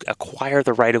need to acquire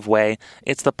the right of way.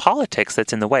 It's the politics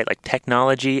that's in the way. Like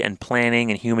technology and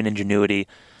planning and human ingenuity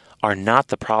are not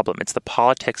the problem. It's the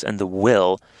politics and the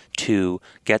will to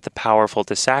get the powerful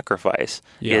to sacrifice.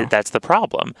 Yeah. That's the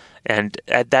problem. And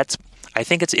I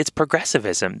think it's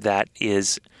progressivism that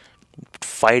is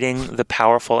fighting the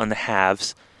powerful and the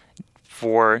haves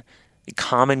for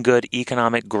common good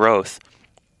economic growth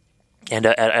and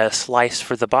a slice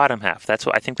for the bottom half.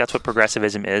 I think that's what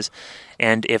progressivism is.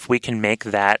 And if we can make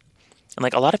that, and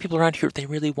like a lot of people around here, they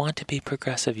really want to be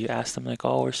progressive. You ask them like,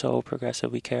 "Oh, we're so progressive.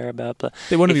 We care about." Blah.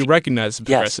 They want to be recognized as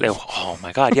progressive. Yes. Oh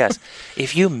my God. Yes.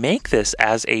 If you make this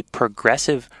as a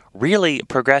progressive, really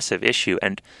progressive issue,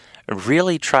 and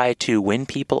really try to win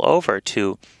people over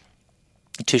to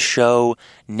show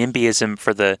NIMBYism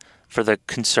for the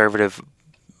conservative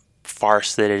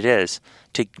farce that it is,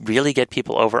 to really get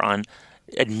people over on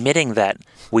admitting that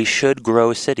we should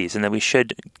grow cities and that we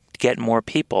should get more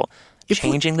people.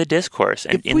 Changing the discourse.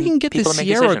 And if we can get the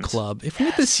Sierra decisions. Club, if we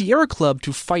get the Sierra Club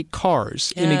to fight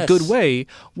cars in a good way,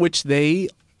 which they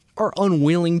are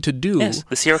unwilling to do. Yes,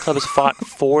 the Sierra Club has fought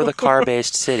for the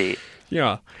car-based city.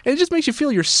 Yeah. And it just makes you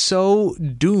feel you're so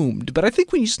doomed. But I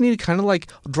think we just need to kind of like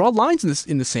draw lines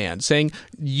in the sand, saying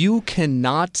you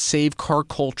cannot save car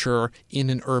culture in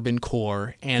an urban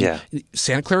core. And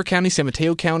Santa Clara County, San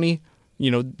Mateo County,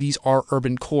 these are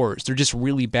urban cores. They're just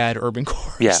really bad urban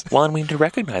cores. Yeah. Well, and we need to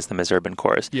recognize them as urban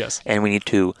cores. Yes. And we need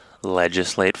to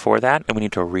legislate for that, and we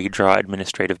need to redraw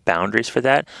administrative boundaries for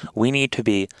that. We need to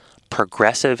be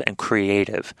progressive and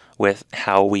creative with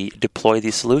how we deploy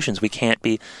these solutions. We can't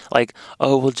be like,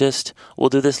 oh, we'll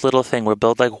do this little thing. We'll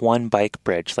build like one bike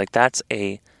bridge. Like that's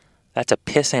a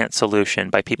pissant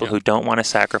solution by people who don't want to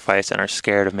sacrifice and are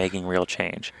scared of making real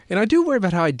change. And I do worry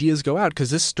about how ideas go out, because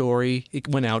this story, it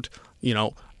went out,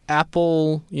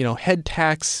 Apple, head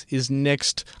tax is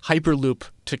next Hyperloop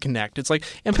to connect. It's like,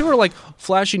 and people are like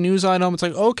flashing news item. It's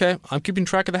like, okay, I'm keeping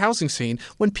track of the housing scene.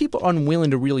 When people are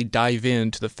unwilling to really dive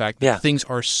into the fact that things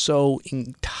are so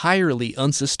entirely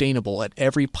unsustainable at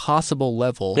every possible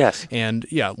level. Yes. And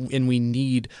we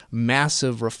need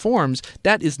massive reforms,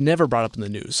 that is never brought up in the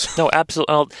news. No,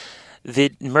 absolutely. Well,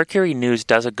 the Mercury News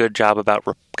does a good job about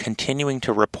continuing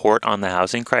to report on the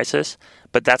housing crisis,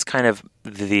 but that's kind of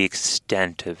the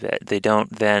extent of it. They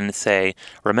don't then say,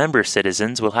 remember,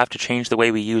 citizens, we'll have to change the way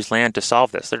we use land to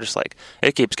solve this. They're just like,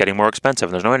 it keeps getting more expensive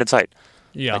and there's no end in sight.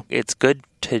 Yeah. Like, it's good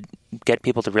to get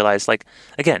people to realize, like,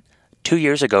 again, 2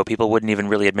 years ago, people wouldn't even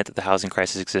really admit that the housing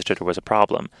crisis existed or was a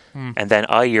problem. And then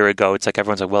a year ago, it's like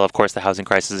everyone's like, well, of course the housing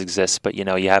crisis exists, but, you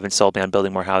haven't sold me on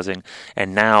building more housing.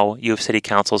 And now you have city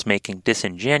councils making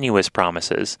disingenuous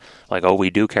promises, like, oh, we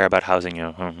do care about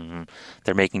housing.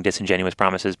 They're making disingenuous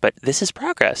promises, but this is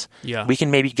progress. Yeah. We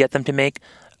can maybe get them to make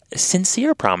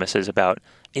sincere promises about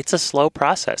it's a slow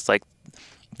process. Like,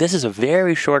 this is a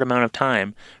very short amount of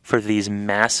time for these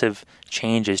massive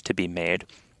changes to be made.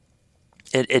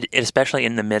 It especially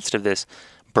in the midst of this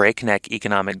breakneck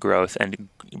economic growth and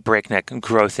breakneck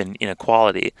growth in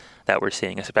inequality that we're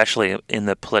seeing, especially in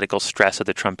the political stress of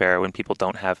the Trump era, when people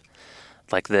don't have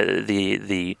like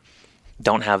the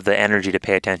don't have the energy to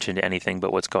pay attention to anything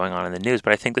but what's going on in the news.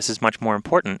 But I think this is much more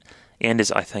important and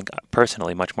is, I think,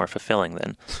 personally much more fulfilling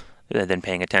than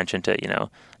paying attention to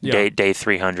day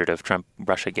 300 of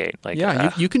Trump-Russiagate.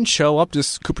 Like, you can show up to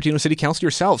Cupertino City Council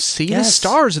yourself, see the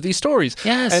stars of these stories.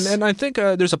 Yes. And I think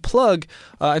there's a plug.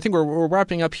 I think we're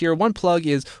wrapping up here. One plug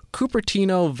is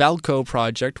Cupertino Valco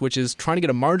project, which is trying to get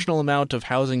a marginal amount of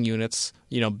housing units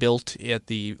built at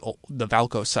the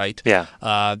Valco site. Yeah.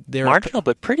 They're marginal,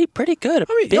 but pretty good.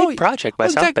 Big project by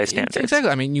South Bay standards.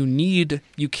 Exactly. I mean,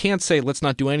 you can't say let's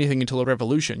not do anything until a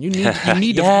revolution. You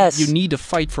need to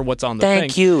fight for what's on the thing.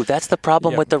 Thank you. That's the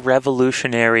problem with the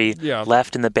revolutionary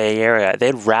left in the Bay Area.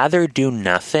 They'd rather do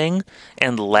nothing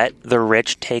and let the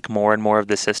rich take more and more of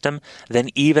the system than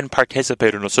even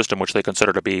participate in a system which they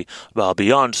consider to be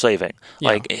beyond saving. Yeah.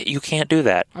 Like, you can't do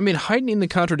that. I mean, heightening the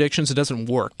contradictions, it doesn't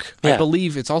work. I believe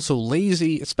it's also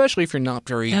lazy, especially if you're not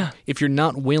if you're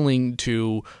not willing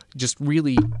to just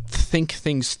really think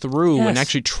things through and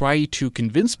actually try to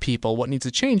convince people what needs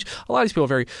to change. A lot of these people are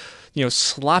very,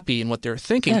 sloppy in what they're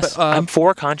thinking. Yes. But I'm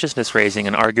for consciousness raising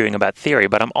and arguing about theory,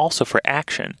 but I'm also for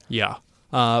action. Yeah.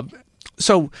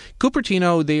 So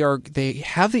Cupertino, they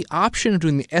have the option of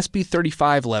doing the SB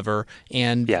 35 lever,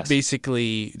 and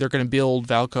basically they're going to build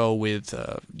Valco with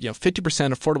 50%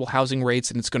 affordable housing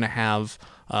rates, and it's going to have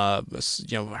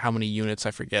how many units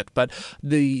I forget, but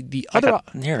the other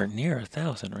near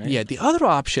 1,000, right? Yeah, the other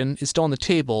option is still on the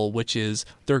table, which is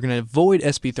they're going to avoid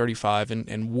SB 35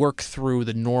 and work through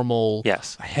the normal,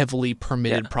 heavily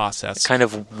permitted process. Kind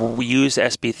of use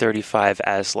SB 35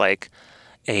 as like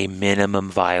a minimum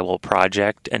viable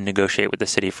project and negotiate with the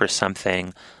city for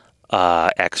something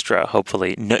extra,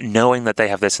 hopefully, knowing that they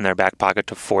have this in their back pocket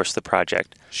to force the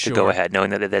project to go ahead, knowing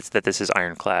that this is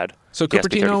ironclad. So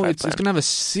Cupertino, it's going to have a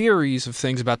series of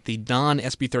things about the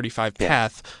non-SB 35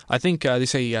 path. I think they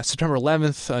say September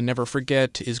 11th, never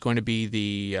forget, is going to be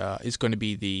the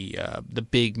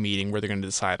big meeting where they're going to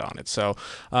decide on it. So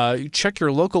check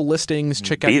your local listings.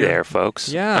 Be there, folks.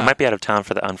 Yeah, I might be out of town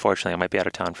for that. Unfortunately, I might be out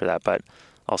of town for that, but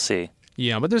I'll see.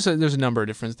 Yeah, but there's a number of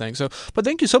different things. So, but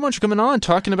thank you so much for coming on,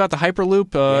 talking about the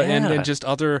Hyperloop and just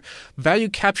other value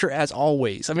capture as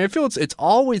always. I mean, I feel it's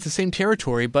always the same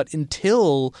territory, but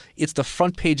until it's the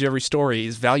front page of every story,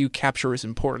 is value capture is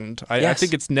important. I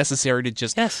think it's necessary to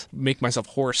just make myself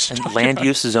hoarse. And land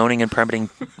use, zoning, and permitting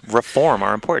reform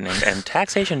are important, and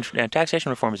taxation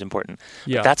reform is important.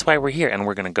 Yeah. But that's why we're here, and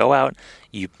we're going to go out.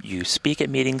 You speak at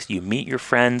meetings, you meet your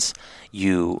friends,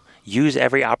 you use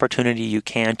every opportunity you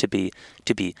can to be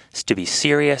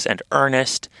serious and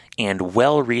earnest and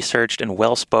well researched and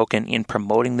well spoken in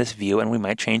promoting this view, and we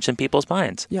might change some people's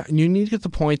minds. Yeah, and you need to get the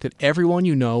point that everyone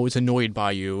you know is annoyed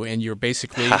by you, and you're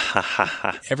basically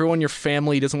everyone in your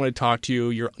family doesn't want to talk to you.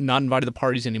 You're not invited to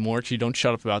parties anymore because you don't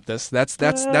shut up about this. That's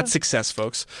success,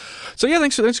 folks. So yeah,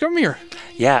 thanks for coming here.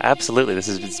 Yeah, absolutely.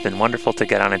 It's been wonderful to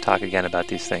get on and talk again about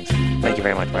these things. Thank you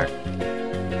very much, Mark.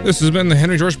 This has been the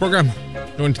Henry George Program.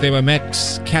 Joined today by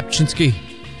Max Kapczynski,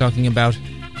 talking about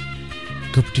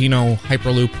Cupertino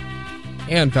Hyperloop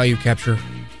and value capture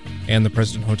and the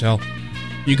President Hotel.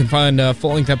 You can find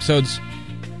full-length episodes,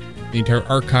 the entire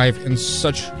archive and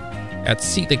such at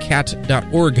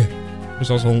seatthecat.org.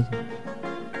 There's also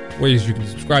ways you can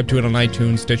subscribe to it on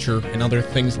iTunes, Stitcher, and other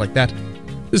things like that.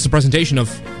 This is a presentation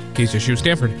of Case Issue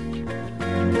Stanford.